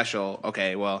do special?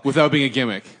 Okay, well, Without being a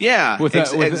gimmick. yeah, With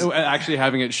actually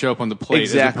having it show up on the plate as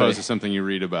Exactly. opposed to something you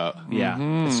read about.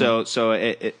 yeah. So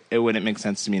it wouldn't make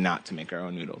sense to me not to make our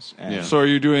own noodles. And So are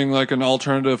you doing like an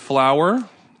alternative flour?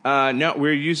 no,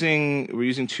 we're using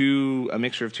a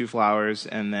mixture of two flours,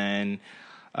 and then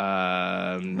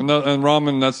And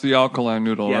ramen, that's the alkaline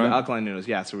noodle, yeah, right? the alkaline noodles.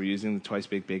 Yeah, so we're using the twice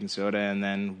baked baking soda, and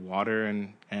then water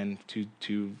and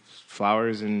two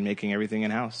flours, and making everything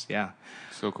in house. Yeah.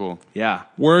 So cool. Yeah.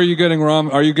 Where are you getting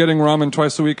ramen? Are you getting ramen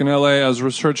twice a week in LA as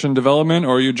research and development,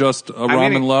 or are you just a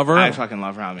ramen lover? I fucking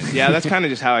love ramen. Yeah, that's kind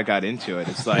of just how I got into it.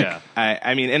 It's like,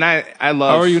 I mean, and I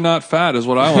love. How are you not fat is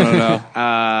what I want to know.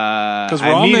 Because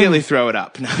I immediately throw it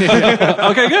up.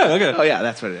 Okay, good. Okay. Oh yeah,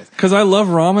 that's what it is. Because I love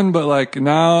ramen, but like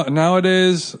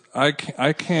nowadays I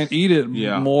can't eat it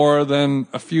more than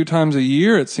a few times a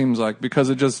year. It seems like because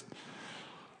it just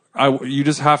you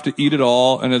just have to eat it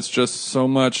all, and it's just so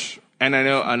much. And I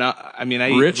know, I mean, I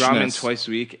eat ramen twice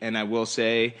a week, and I will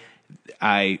say,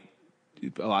 a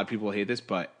lot of people hate this,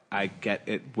 but I get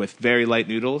it with very light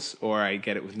noodles, or I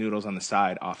get it with noodles on the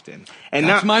side often. And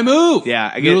that's my move.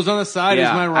 Yeah, noodles on the side is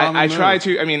my ramen. I try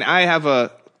to. I mean, I have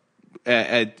a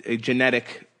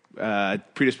genetic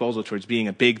predisposal towards being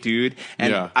a big dude,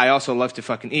 and I also love to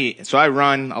fucking eat. So I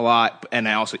run a lot, and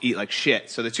I also eat like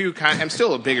shit. So the two I'm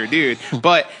still a bigger dude,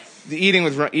 but eating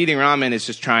ramen is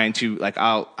just trying to like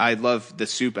I love the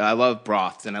soup, I love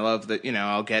broths, and I love the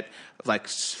I'll get like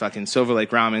fucking Silver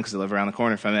Lake ramen because I live around the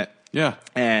corner from it. Yeah,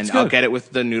 and I'll get it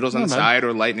with the noodles on the side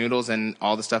or light noodles and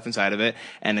all the stuff inside of it,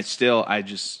 and it's still I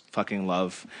just fucking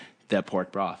love that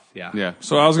pork broth. Yeah.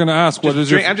 So I was going to ask, what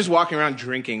is your? I'm just walking around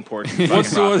drinking pork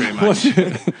broth pretty much.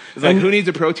 It's like, who needs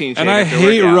a protein shake? And I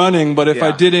hate running, but if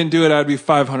I didn't do it, I'd be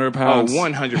 500 pounds. Oh,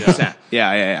 100%.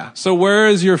 Yeah. So where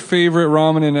is your favorite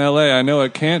ramen in LA? I know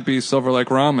it can't be Silver Lake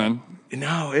Ramen.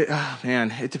 No,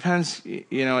 man, it depends.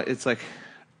 It's like.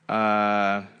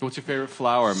 What's your favorite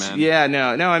flour, man? Yeah,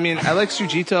 no. I mean, I like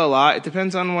Sujita a lot. It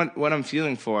depends on what I'm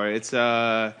feeling for. It's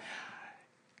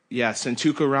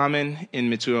Sentuka Ramen in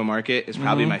Mitsuo Market is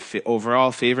probably my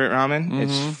overall favorite ramen.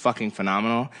 It's fucking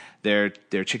phenomenal. Their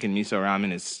chicken miso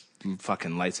ramen is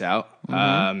fucking lights out.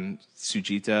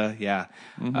 Sujita,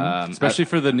 especially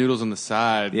for the noodles on the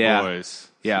side, boys.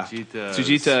 Yeah,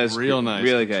 Sujita is real nice,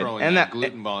 really good, and that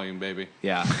gluten volume, baby.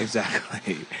 Yeah,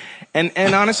 exactly. And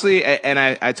honestly, and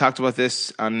I talked about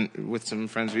this with some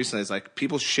friends recently. It's like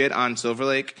people shit on Silver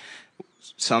Lake.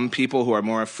 Some people who are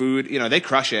more food, they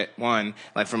crush it. One,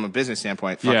 like from a business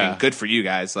standpoint, fucking good for you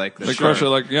guys. Like they crush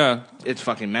it, it's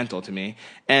fucking mental to me.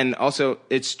 And also,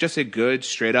 it's just a good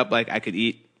straight up like I could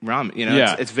eat ramen.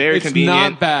 It's very convenient.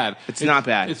 It's not bad. It's not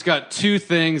bad. It's got two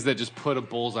things that just put a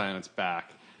bullseye on its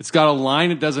back. It's got a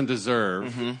line it doesn't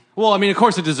deserve. Well, I mean, of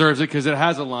course it deserves it because it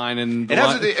has a line, and it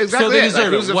has exactly. So they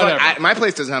deserve it. Whatever. My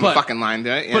place doesn't have a fucking line, do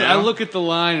it? But I look at the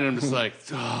line and I'm just like,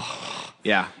 oh.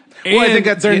 Yeah. And well, I think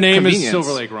that's their name is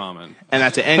Silver Lake Ramen, and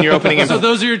that's it. And you're opening. So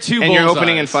those are your two. And you're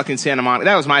opening in fucking Santa Monica.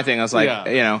 That was my thing. I was like,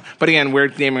 But again, we're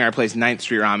naming our place 9th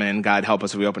Street Ramen, and God help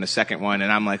us if we open a second one.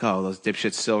 And I'm like, oh, those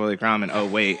dipshits Silver Lake Ramen. Oh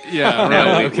wait, we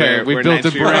built a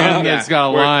brand that's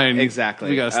got a line. Exactly.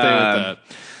 We got to stay with that.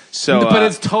 So, but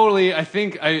it's totally. I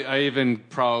think I even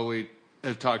probably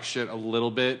have talked shit a little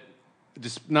bit,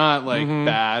 just not like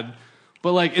bad,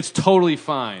 but like it's totally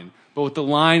fine. But with the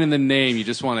line and the name, you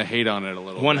just want to hate on it a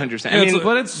little. 100%. I mean,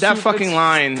 but that fucking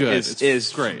line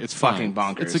is great. It's fucking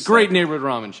bonkers. It's a great neighborhood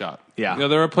ramen shop. Yeah.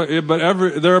 There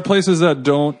are places that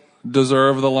don't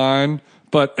deserve the line,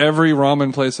 but every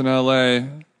ramen place in LA,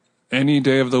 any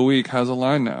day of the week, has a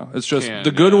line now. It's just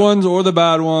the good ones or the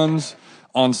bad ones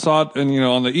on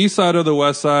on the east side or the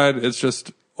west side. It's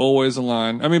just always a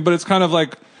line. I mean, but it's kind of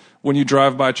like when you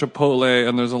drive by Chipotle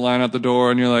and there's a line at the door,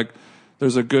 and you're like,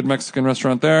 there's a good Mexican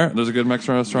restaurant there. There's a good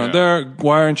Mexican restaurant there.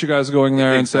 Why aren't you guys going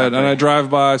there instead? And I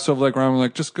drive by Silver Lake Ramen,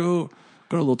 like, just go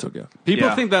to Little Tokyo. People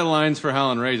think that line's for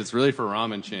Helen Ray's. It's really for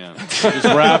Ramen Champ. It just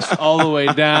wraps all the way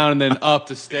down and then up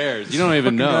the stairs. You don't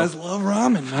even know. You guys love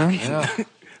ramen, man. Yeah.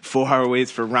 4-hour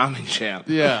waits for Ramen Champ.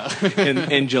 Yeah.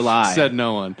 in July. Said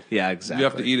no one. Yeah, exactly. You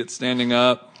have to eat it standing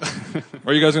up.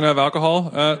 Are you guys going to have alcohol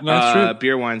at 9th Street?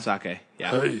 Beer, wine, sake. Yeah.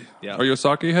 Hey. Yeah. Are you a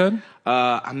sake head?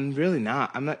 I'm really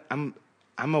not.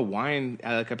 I'm a wine.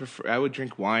 I would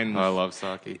drink wine. I love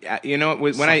sake. When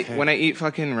I eat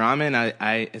fucking ramen,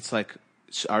 it's like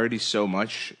already so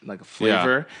much like a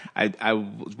flavor. I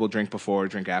will drink before or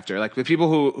drink after. Like the people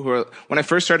who are, when I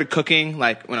first started cooking,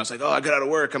 like when I was like, I got out of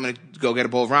work, I'm gonna go get a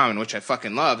bowl of ramen, which I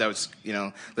fucking loved. I was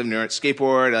living near it,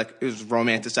 skateboard, like it was a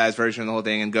romanticized version of the whole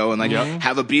thing, and go and like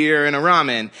have a beer and a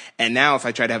ramen. And now if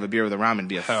I try to have a beer with a ramen, it'd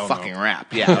be a fucking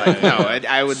wrap. Yeah, like, no,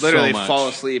 I would literally fall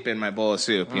asleep in my bowl of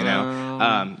soup.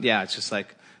 It's just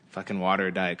like fucking water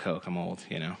or Diet Coke. I'm old.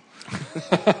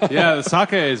 Yeah, the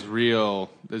sake is real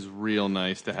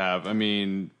nice to have. I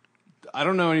mean, I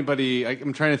don't know anybody.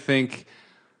 I'm trying to think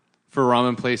for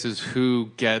ramen places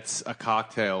who gets a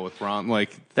cocktail with ramen.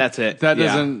 Like That's it. That Yeah.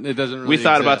 doesn't. It doesn't. Really We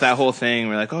thought about exist. that whole thing.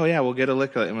 We're like, oh yeah, we'll get a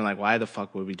liquor, and we're like, why the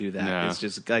fuck would we do that? Yeah. It's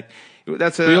just like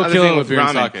that's you'll another kill thing it with with beer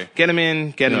and ramen. sake. Get them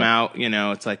in, get them Yeah. out. You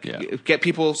know, it's like Yeah. get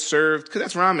people served because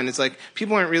that's ramen. It's like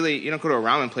people aren't really. You don't go to a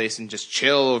ramen place and just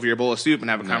chill over your bowl of soup and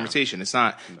have a conversation. It's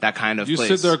not that kind of You place.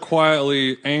 sit there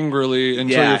quietly, angrily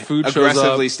until Yeah, your food shows up,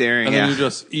 aggressively staring, and then yeah. you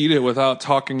just eat it without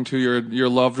talking to your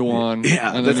loved one.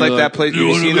 Yeah, and that's then like you're that place. Have you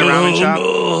wanna seen the go ramen home?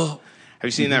 shop? Have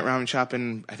you seen that ramen shop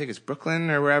in, I think it's Brooklyn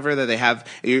or wherever, that they have,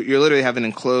 you literally have an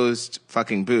enclosed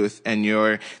fucking booth, and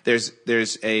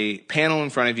there's a panel in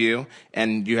front of you,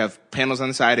 and you have panels on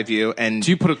the side of you, and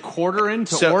Do you put a quarter in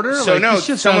to order? So Like, no, this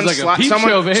just sounds like a peep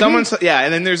show, baby. yeah,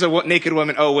 and then there's a naked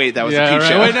woman. Oh wait, that was Yeah, a peep right.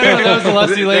 show. Wait, no, that was the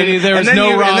lusty lady. There was and then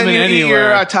no and then ramen you eat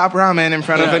anywhere. your top ramen in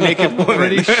front of a naked woman.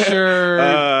 Pretty sure.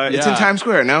 It's in Times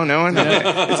Square. No.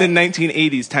 It's in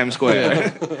 1980s Times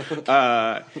Square.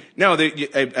 No,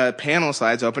 a panel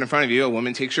slides open in front of you. A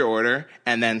woman takes your order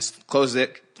and then closes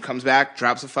it, comes back,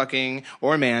 drops a fucking,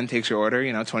 or a man takes your order,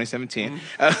 2017.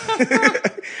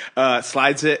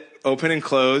 Slides it open and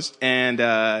closed and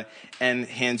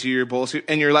hands you your bowl of soup,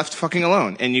 and you're left fucking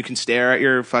alone. And you can stare at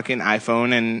your fucking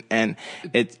iPhone, and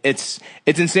it's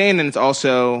insane, and it's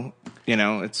also,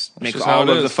 makes just how all it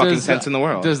of the is. fucking sense in the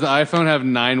world. Does the iPhone have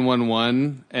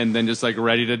 911 and then just like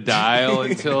ready to dial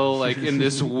until like in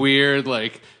this weird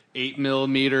like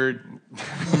 8mm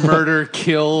murder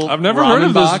kill? I've never ramen heard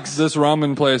of box? this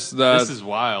ramen place. That This is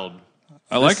wild.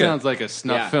 I like This sounds it. like a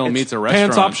snuff Yeah, film it's meets a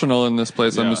restaurant. Pants optional in this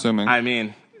place. I'm Yeah. assuming. I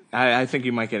mean, I think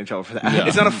you might get in trouble for that.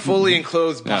 It's not a fully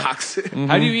enclosed box.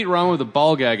 How do you eat ramen with a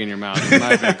ball gag in your mouth? Is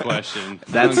my big question.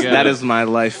 That is my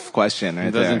life question right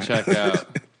It doesn't there. check out.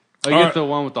 I All get right. the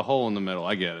one with the hole in the middle.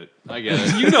 I get it.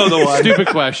 You know the one. Stupid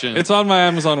question. It's on my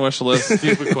Amazon wish list.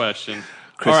 Stupid question.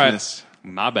 Christmas.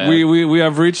 My bad. We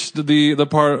have reached the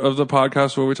part of the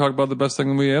podcast where we talk about the best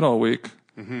thing we ate all week,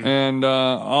 and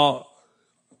I'll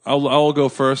go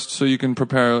first so you can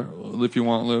prepare if you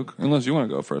want, Luke. Unless you want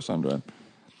to go first, Andre.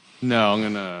 No, I'm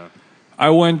gonna.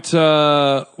 I went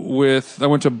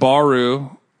to Baru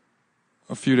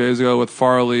a few days ago with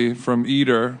Farley from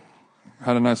Eater.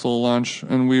 Had a nice little lunch,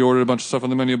 and we ordered a bunch of stuff on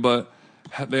the menu. But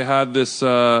they had this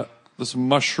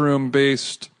mushroom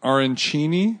based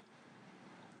arancini,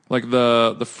 like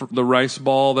the rice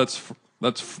ball that's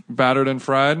battered and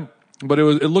fried. But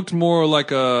it looked more like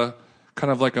a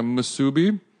kind of like a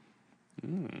musubi.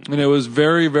 And it was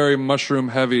very, very mushroom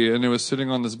heavy, and it was sitting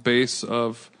on this base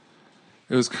of.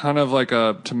 It was kind of like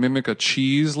to mimic a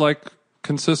cheese-like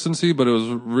consistency, but it was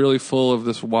really full of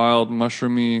this wild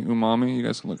mushroomy umami. You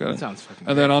guys can look at it. sounds fucking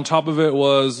And then on top of it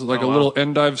was like a little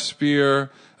endive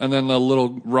spear, and then a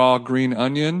little raw green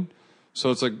onion.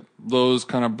 So it's like those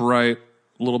kind of bright,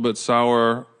 little bit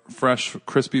sour, fresh,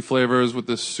 crispy flavors with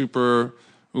this super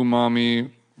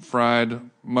umami fried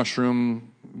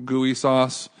mushroom gooey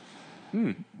sauce.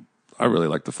 I really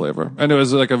like the flavor, and it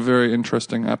was like a very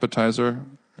interesting appetizer.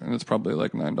 And it's probably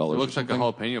like $9. It looks like a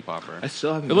jalapeno popper. I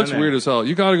still haven't. It looks weird as hell.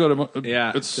 You gotta go to.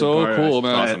 Yeah, it's the so bar cool, is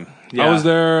man. awesome. Yeah. I was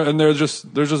there, and there's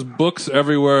just books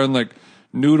everywhere, and like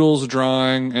noodles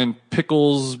drying, and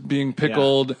pickles being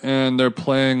pickled, and they're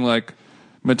playing like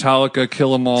Metallica,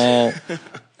 Kill 'Em All,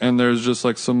 and there's just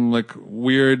like some like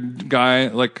weird guy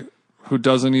like who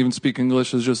doesn't even speak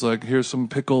English is just like, here's some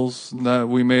pickles that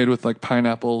we made with like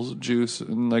pineapple juice,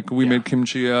 and like we made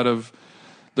kimchi out of.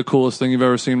 The coolest thing you've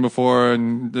ever seen before,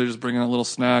 and they're just bringing out little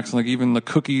snacks, and like even the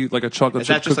cookie, like a chocolate Is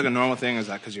chip that just cookie. like a normal thing, or is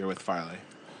that because you're with Farley?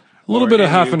 A little Or bit of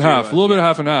and half you and do half. it? A little bit of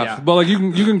half and half. Yeah. But like you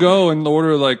can go and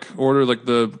order like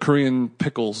the Korean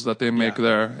pickles that they make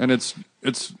there, and it's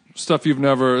stuff you've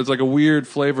never. It's like a weird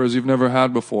flavors you've never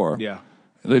had before. Yeah.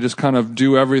 They just kind of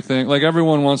do everything. Like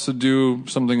everyone wants to do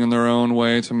something in their own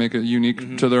way to make it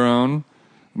unique to their own,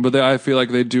 but I feel like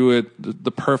they do it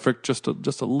the perfect just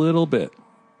a little bit.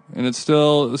 And it's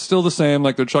still the same.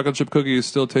 Like their chocolate chip cookies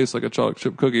still taste like a chocolate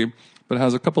chip cookie, but it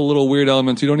has a couple little weird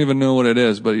elements. You don't even know what it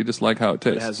is, but you just like how it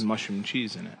tastes. It has mushroom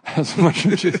cheese in it. Has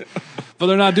mushroom cheese. But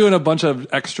they're not doing a bunch of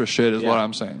extra shit, is what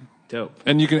I'm saying. Dope.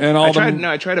 And you can and all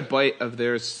I tried a bite of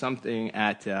there's something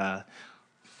at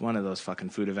one of those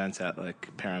fucking food events at like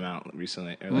Paramount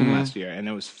recently or like last year, and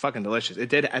it was fucking delicious. It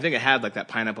did. I think it had like that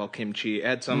pineapple kimchi. It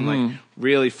had some like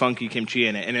really funky kimchi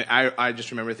in it, and I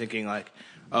just remember thinking like.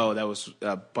 Oh, that was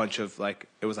a bunch of like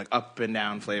it was like up and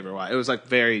down flavor. It was like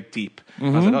very deep. I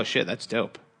was like, oh shit, that's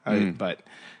dope. But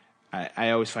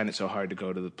I always find it so hard to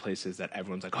go to the places that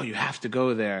everyone's like, oh, you have to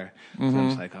go there. So I'm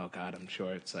just like, oh god, I'm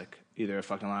sure it's like either a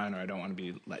fucking line or I don't want to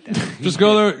be let down. just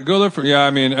go there for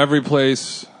I mean every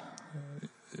place.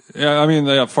 Yeah, I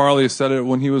mean Farley said it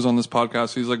when he was on this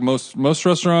podcast. He's like most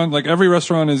restaurant, like every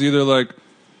restaurant is either like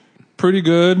pretty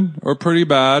good or pretty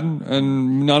bad,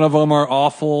 and none of them are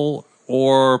awful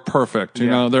or perfect. You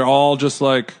know, they're all just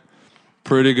like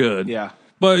pretty good. Yeah.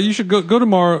 But you should go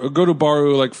to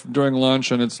Baru like during lunch,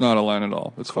 and it's not a line at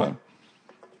all. It's fine.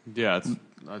 Yeah, it's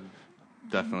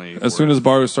definitely. As soon as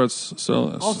Baru starts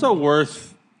selling. Also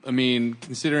worth. I mean,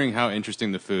 considering how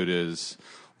interesting the food is,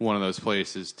 one of those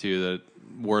places too that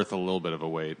worth a little bit of a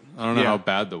wait. I don't know how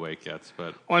bad the wait gets,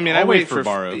 but well, I mean, I'll I wait for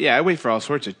Baru. Yeah, I wait for all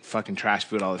sorts of fucking trash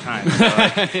food all the time. So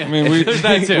like, I mean, we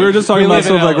were just talking about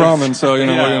stuff like ramen, so you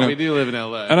know. Yeah, we do live in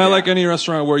LA. And I like any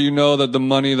restaurant where you know that the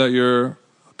money that you're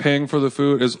paying for the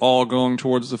food is all going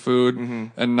towards the food,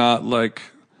 and not like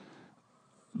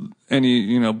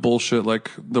any bullshit like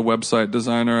the website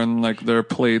designer and like their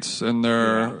plates and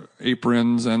their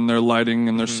aprons and their lighting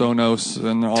and their Sonos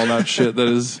and all that shit that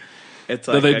is. it's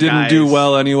that like they didn't do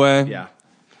well anyway. Yeah.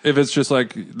 If it's just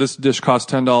like this dish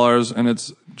costs $10 and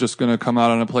it's just going to come out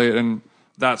on a plate and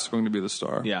that's going to be the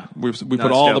star. Yeah. We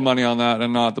put all the money on that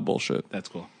and not the bullshit. That's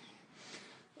cool.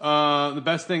 The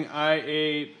best thing I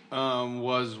ate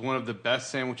was one of the best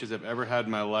sandwiches I've ever had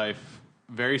in my life.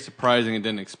 Very surprising and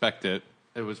didn't expect it.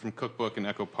 It was from Cookbook in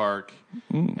Echo Park.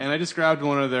 And I just grabbed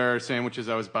one of their sandwiches.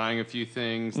 I was buying a few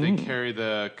things. They carry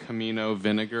the Camino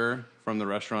vinegar from the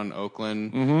restaurant in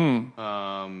Oakland.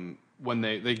 When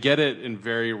they get it in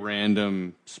very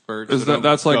random spurts. Is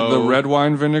that's like the red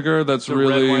wine vinegar? That's the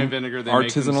really red wine vinegar they artisanal?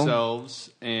 make themselves,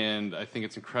 and I think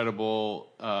it's incredible.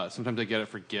 Sometimes I get it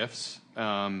for gifts.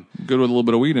 Good with a little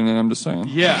bit of weed in it, I'm just saying.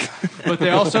 Yeah, but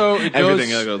they also it goes,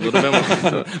 Everything like a little bit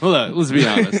more. well, let's be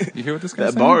honest. You hear what this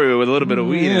guy's That saying? Baru with a little bit of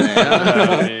weed in it.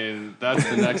 I mean, that's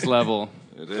the next level.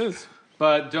 It is.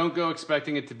 But don't go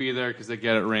expecting it to be there because they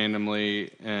get it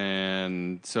randomly.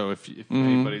 And so if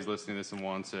anybody's listening to this and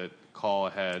wants it, call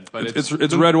ahead. But It's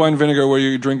red wine vinegar where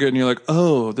you drink it and you're like,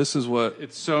 oh, this is what.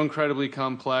 It's so incredibly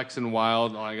complex and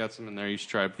wild. Oh, I got some in there. You should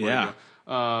try it before you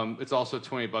go. It's also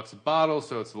 $20 a bottle,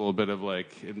 so it's a little bit of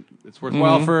like it's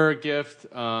worthwhile for a gift.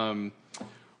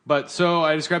 But so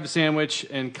I just grabbed a sandwich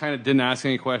and kind of didn't ask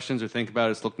any questions or think about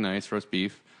it. It just looked nice, roast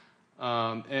beef.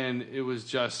 And it was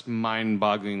just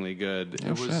mind-bogglingly good.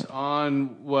 It was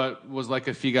on what was like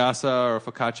a figasa or a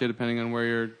focaccia, depending on where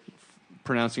you're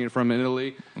pronouncing it from in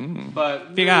Italy.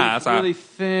 But really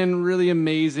thin, really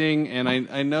amazing. And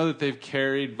I know that they've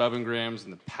carried Bub and Grahams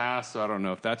in the past, so I don't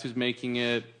know if that's who's making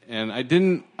it. And I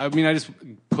just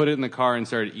put it in the car and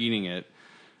started eating it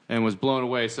and was blown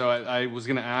away. So I was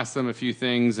going to ask them a few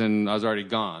things, and I was already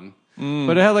gone.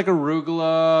 But it had like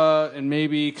arugula and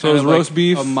maybe kind of roast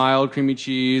beef, a mild creamy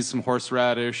cheese, some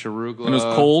horseradish, arugula. And it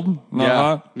was cold, not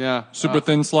hot. Yeah, super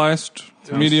thin sliced,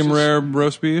 medium rare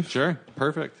roast beef. Sure,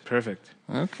 perfect.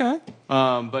 Okay.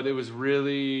 But it was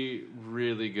really,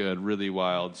 really good, really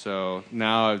wild. So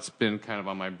now it's been kind of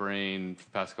on my brain the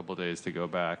past couple of days to go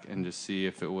back and just see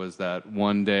if it was that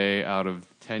one day out of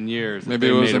 10 years. Maybe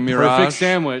it was a mirage. Perfect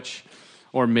sandwich,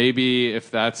 or maybe if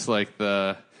that's like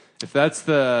the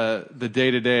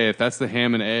day-to-day, if that's the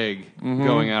ham and egg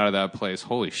going out of that place,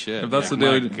 holy shit. If that's the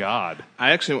my daily... God.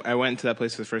 I went to that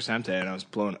place for the first time today, and I was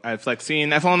blown. I followed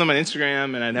them on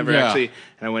Instagram, and I never actually.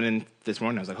 And I went in this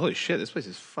morning. I was like, "Holy shit, this place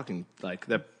is fucking like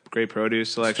the great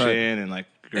produce selection and like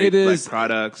great like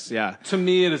products." Yeah, to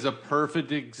me, it is a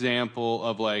perfect example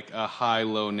of like a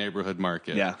high-low neighborhood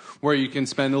market. Yeah, where you can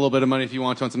spend a little bit of money if you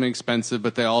want to on something expensive,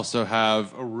 but they also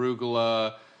have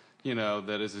arugula.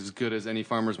 That is as good as any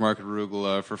farmer's market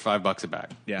arugula for $5 a bag.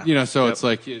 Yeah. So it's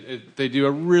like they do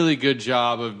a really good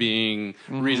job of being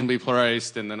reasonably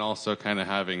priced and then also kind of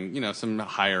having, some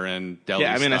higher end deli.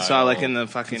 Yeah, I mean, I saw like in the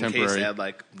fucking case they had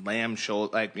like lamb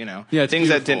shoulder, like, things beautiful.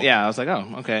 that didn't, I was like, oh,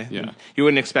 okay. Yeah. You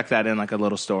wouldn't expect that in like a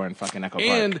little store in fucking Echo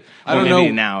Park. And I don't know.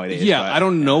 Now it is. Yeah, but. I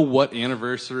don't know what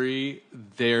anniversary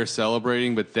they're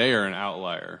celebrating, but they are an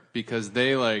outlier because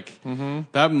they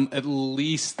that at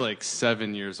least like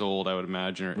 7 years old. I would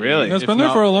imagine. Really? It's been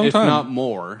there for a long time. If not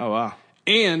more. Oh, wow.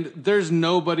 And there's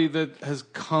nobody that has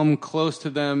come close to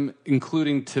them,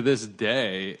 including to this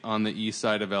day, on the east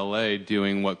side of LA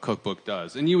doing what Cookbook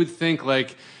does. And you would think,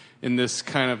 like, in this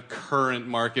kind of current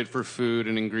market for food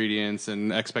and ingredients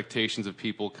and expectations of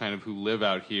people kind of who live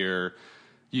out here,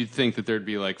 you'd think that there'd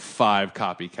be like 5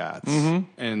 copycats,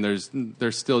 and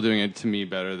they're still doing it to me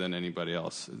better than anybody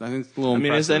else. I think it's a little.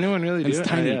 Does anyone really do it's it?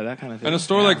 tiny. Yeah, that kind of thing. And a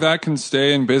store like that can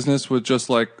stay in business with just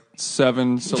like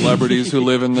 7 celebrities who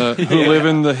live in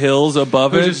the hills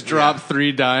above it. Just drop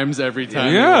 3 dimes every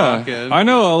time you walk in. I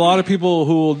know a lot of people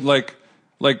who like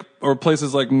or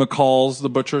places like McCall's, the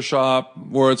butcher shop,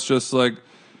 where it's just like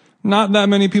not that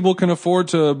many people can afford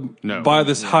to buy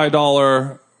this high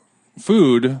dollar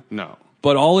food. No.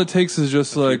 But all it takes is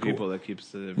just like, people that keeps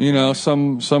the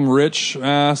some rich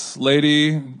ass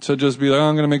lady to just be like, oh,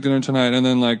 I'm gonna make dinner tonight, and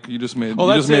then like you just made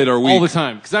our week all the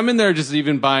time. Because I'm in there just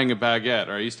even buying a baguette,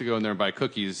 or I used to go in there and buy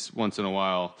cookies once in a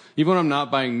while. Even when I'm not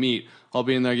buying meat, I'll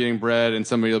be in there getting bread, and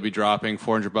somebody will be dropping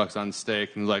 $400 on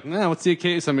steak, and like, nah, what's the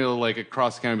occasion? Somebody will like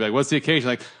across the counter be like, what's the occasion?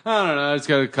 Like, I don't know, I just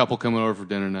got a couple coming over for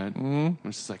dinner night. I'm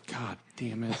just like, God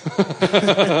damn it.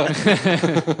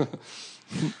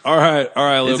 All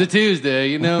right, Luke. It's a Tuesday,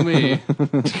 you know me.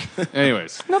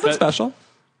 Anyways, nothing special.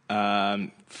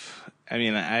 I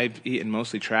mean, I've eaten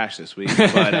mostly trash this week,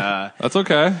 but that's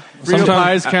okay. Frito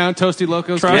pies count, Toasty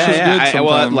Locos. Trash is good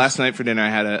sometimes. Last night for dinner I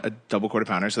had a double quarter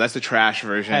pounder, so that's the trash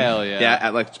version. Hell yeah!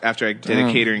 Yeah, after I did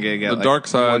a catering gig at dark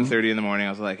side. 1:30 in the morning, I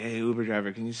was like, "Hey, Uber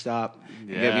driver, can you stop?"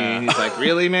 Get me. And he's like,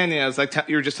 "Really, man?" Yeah, I was like,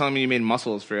 "You were just telling me you made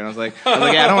mussels for it." And I was like,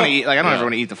 "Yeah, I don't want to eat. Like, I don't ever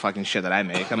want to eat the fucking shit that I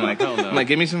make." I'm like,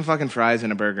 "Give me some fucking fries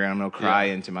and a burger, and I'm gonna cry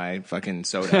into my fucking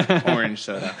soda, orange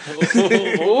soda."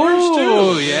 Orange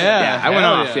too. Yeah, I went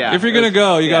off. Yeah, if you're gonna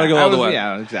go, you gotta go all the way.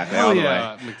 Yeah, exactly. All the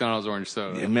way. McDonald's orange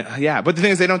soda. Yeah, but the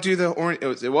thing is, they don't do the orange.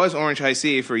 It was orange high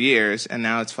C for years, and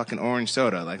now it's fucking orange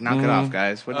soda. Like, knock it off,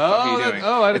 guys. What the fuck are you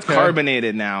doing? It's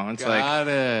carbonated now. It's Got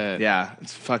it. Yeah,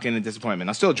 it's fucking a disappointment.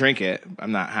 I'll still drink it.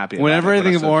 I'm not happy. Whenever I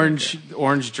think of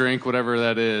orange drink, whatever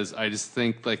that is, I just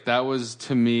think like that was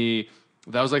to me.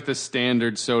 That was like the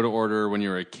standard soda order when you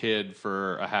were a kid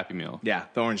for a Happy Meal. Yeah,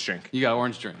 the orange drink. You got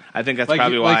orange drink. I think that's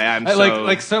probably why I'm so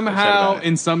like somehow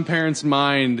in some parents'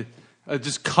 mind,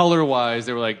 just color wise,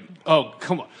 they were like, "Oh,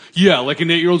 come on, yeah, like an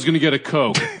 8-year-old's gonna get a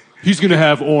Coke." He's going to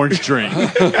have orange drink.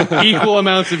 Equal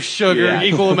amounts of sugar,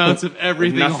 equal amounts of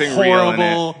everything. Nothing horrible.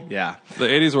 real in it. Yeah. The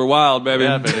 80s were wild, baby.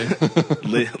 Yeah,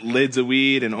 baby. Lids of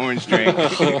weed and orange drink.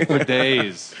 For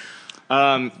days.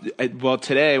 Well,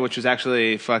 today, which was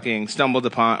actually fucking stumbled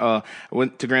upon, I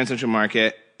went to Grand Central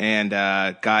Market and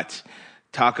got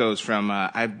tacos from,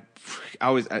 I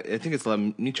think it's La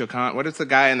Michoacan. What is the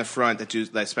guy in the front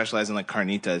that specializes in like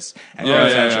carnitas at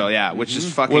Grand Central? Yeah, which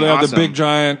is fucking awesome. Well, they have the big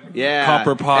giant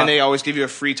copper pot. And they always give you a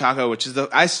free taco, which is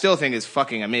I still think is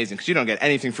fucking amazing because you don't get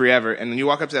anything free ever. And when you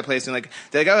walk up to that place and like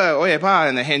they're like, "Oh, oye pa,"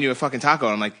 and they hand you a fucking taco,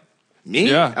 and I'm like, me?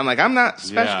 Yeah. I'm like, I'm not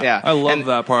special. Yeah. I love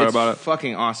that part about it.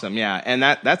 Fucking awesome. Yeah. And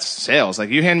that's sales. Like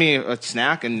you hand me a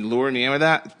snack and lure me in with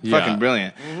that. Fucking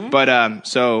brilliant. But,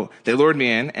 so they lured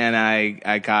me in and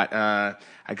I got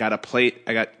a plate.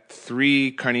 I got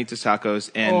 3 carnitas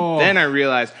tacos and then I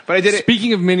realized, but I did it.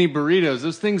 Speaking of mini burritos,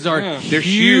 those things are they're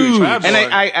huge.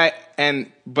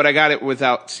 And but I got it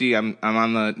without, I'm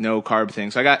on the no carb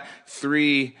thing. So I got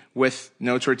 3 with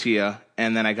no tortilla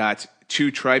and then I got 2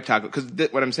 tripe tacos.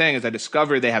 Because what I'm saying is I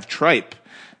discovered they have tripe.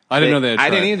 I didn't know they had tripe.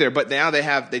 I didn't either, but now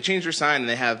they changed their sign and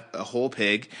they have a whole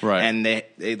pig. Right. And they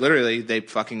literally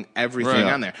fucking everything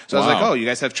on there. So I was like, oh, you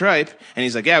guys have tripe? And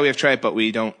he's like, yeah, we have tripe, but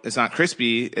we don't, it's not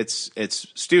crispy, it's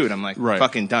stewed. I'm like,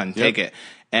 fucking done, take it.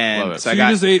 And so you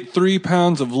just ate 3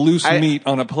 pounds of loose meat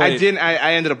on a plate. I didn't.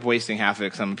 I ended up wasting half of it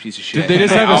because I'm a piece of shit. Did they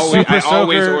just have a super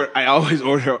soaker? I always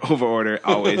over-order,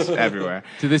 always, everywhere.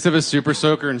 Did they just have a super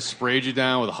soaker and sprayed you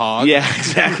down with a hog? Yeah,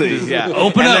 exactly. Yeah.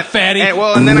 Open up, fatty.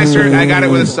 And then I got it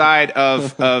with a side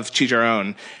of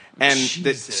chicharron. And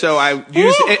so I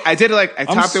used it. I did it like I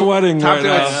topped it with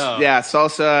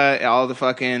salsa, all the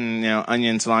fucking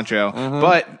onion, cilantro,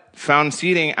 but found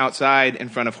seating outside in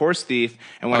front of Horse Thief.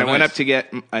 And when I went up to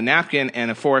get a napkin and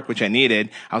a fork, which I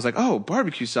needed, I was like, oh,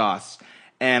 barbecue sauce.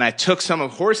 And I took some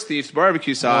of Horse Thief's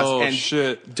barbecue sauce and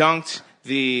dunked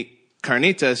the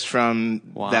carnitas from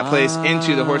that place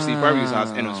into the Horse Thief barbecue sauce,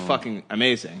 and it was fucking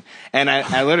amazing. And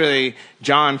I literally,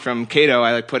 John from Cato,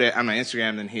 I like put it on my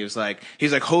Instagram, and he's like,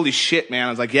 holy shit, man. I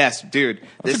was like, yes, dude.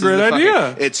 That's a great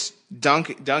idea. It's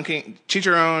dunking,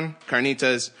 chicharron,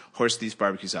 carnitas, Horse Thief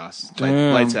barbecue sauce.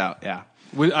 Lights out, yeah.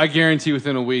 I guarantee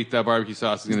within a week that barbecue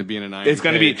sauce is going to be in an iron. It's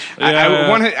going to be.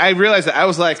 I realized that I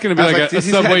was like, it's going to be like a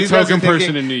Subway token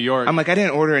person in New York. I'm like, I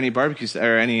didn't order any barbecue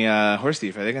or any Horse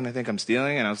Thief. Are they going to think I'm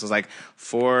stealing? And I was just like,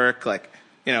 fork, like.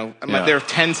 I'm like, there were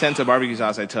 10 cents of barbecue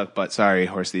sauce I took, but sorry,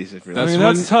 Horse Thief.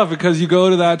 That's tough because you go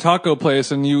to that taco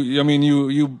place and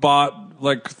you bought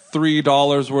like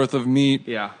 $3 worth of meat.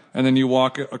 Yeah. And then you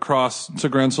walk across to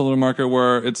Grand Central Market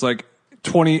where it's like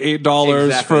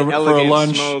 $28 for a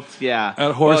lunch smoked,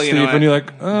 at Horse Thief, and you're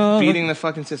like, beating the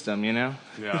fucking system, Yeah.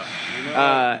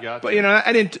 But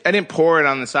I didn't pour it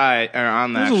on the side or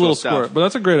on the There's actual a little stuff. squirt, but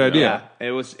that's a great idea. Yeah,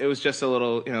 it was just a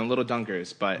little little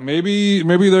dunkers, but maybe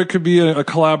there could be a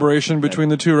collaboration between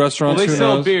the two restaurants. Well, they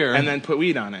sell beer and then put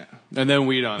weed on it.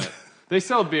 They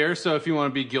sell beer, so if you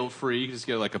want to be guilt-free, you can just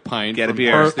get like a pint. Get a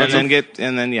beer,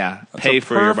 and then pay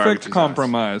for your barbecue perfect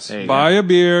compromise. Buy a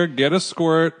beer, get a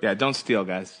squirt. Yeah, don't steal,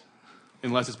 guys.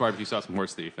 Unless it's barbecue sauce from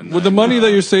Horse Thief. And With the money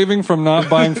that you're saving from not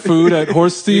buying food at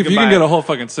Horse Thief, you can get a whole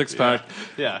fucking 6-pack.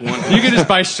 Yeah. You can just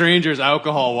buy strangers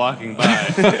alcohol walking by.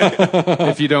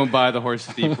 If you don't buy the Horse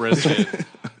Thief brisket,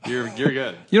 you're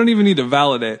good. You don't even need to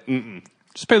validate.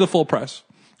 Just pay the full price.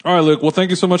 All right, Luke. Well,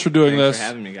 thank you so much for doing Thanks this. for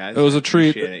having me, guys. It was a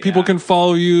treat. People can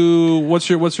follow you. What's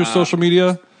your social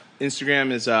media?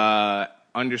 Instagram is _Luke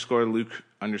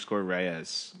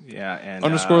 _Reyes. Yeah, and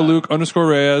 _Luke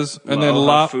 _Reyes, and then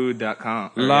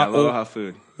LoHaFood.com. LoHa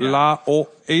Food. LoHoja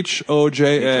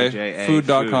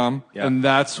food.com. Yeah. And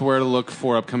that's where to look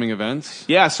for upcoming events?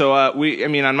 Yeah, so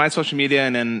on my social media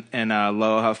and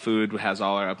LoHa Food has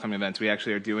all our upcoming events. We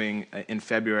actually are doing in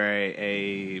February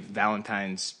a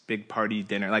Valentine's big party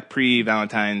dinner, like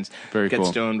pre-Valentine's. Very get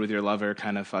cool. stoned with your lover,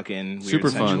 kind of fucking weird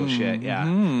Super sensual fun. shit. Yeah,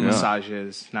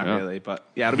 massages, not really, but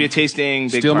yeah, it'll be a tasting.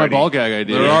 Big Steal party. my ball gag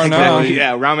idea. There are now.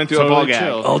 Yeah, ramen through a ball gag.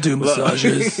 chill. I'll do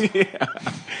massages.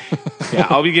 Yeah,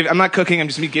 I'll be giving. I'm not cooking. I'm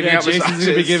just giving out Jason's massages.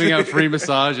 going to be giving out free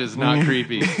massages, not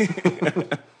creepy.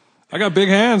 I got big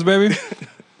hands, baby.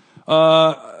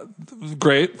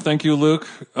 Great. Thank you, Luke.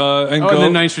 And And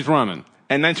then 9th Street Ramen.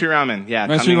 And 9th Street Ramen, yeah.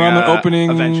 9th Street coming, Ramen opening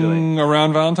eventually.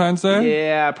 around Valentine's Day?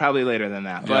 Yeah, probably later than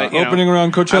that. But Opening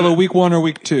around Coachella week 1 or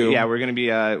week 2? Yeah, we're gonna be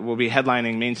we'll be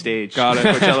headlining main stage. Got it.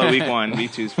 Coachella week 1,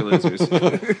 week 2's for losers.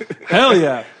 Hell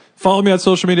yeah. Follow me at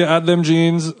social media at them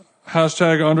jeans.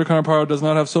 Hashtag Undercover Power does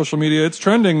not have social media. It's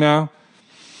trending now.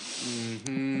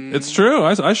 It's true.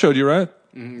 I showed you, right?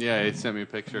 Yeah, he sent me a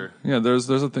picture. Yeah, there's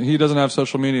a thing. He doesn't have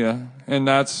social media, and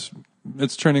it's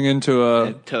turning into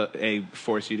a. To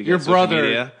force you to get Your social brother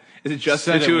media. Is it just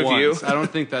Said the two it of you? once. I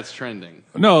don't think that's trending.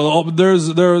 No, there's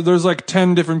like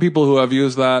 10 different people who have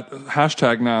used that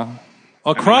hashtag now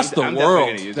across I'm the world.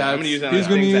 Definitely gonna use it. I'm going to use it on He's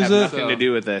gonna things that use have it. nothing to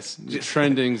do with this.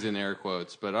 Trending's in air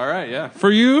quotes, but all right, yeah. For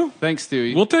you, Thanks,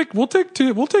 Stewie. we'll take 10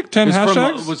 It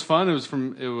hashtags. was fun. I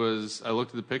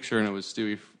looked at the picture and it was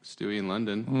Stewie in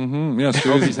London. Yeah,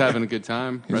 Hope he's having a good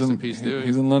time. Rest in peace, He's Stewie.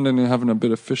 in London and having a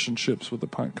bit of fish and chips with a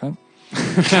pint cunt.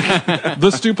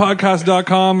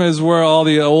 TheStewPodcast.com is where all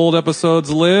the old episodes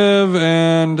live,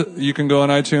 and you can go on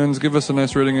iTunes, give us a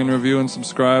nice rating and review, and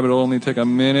subscribe. It'll only take a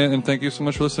minute, and thank you so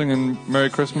much for listening, and Merry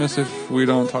Christmas if we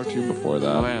don't talk to you before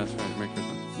that. Oh, yeah, that's right. Merry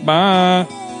Christmas. Bye.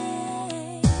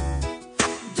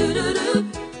 Do do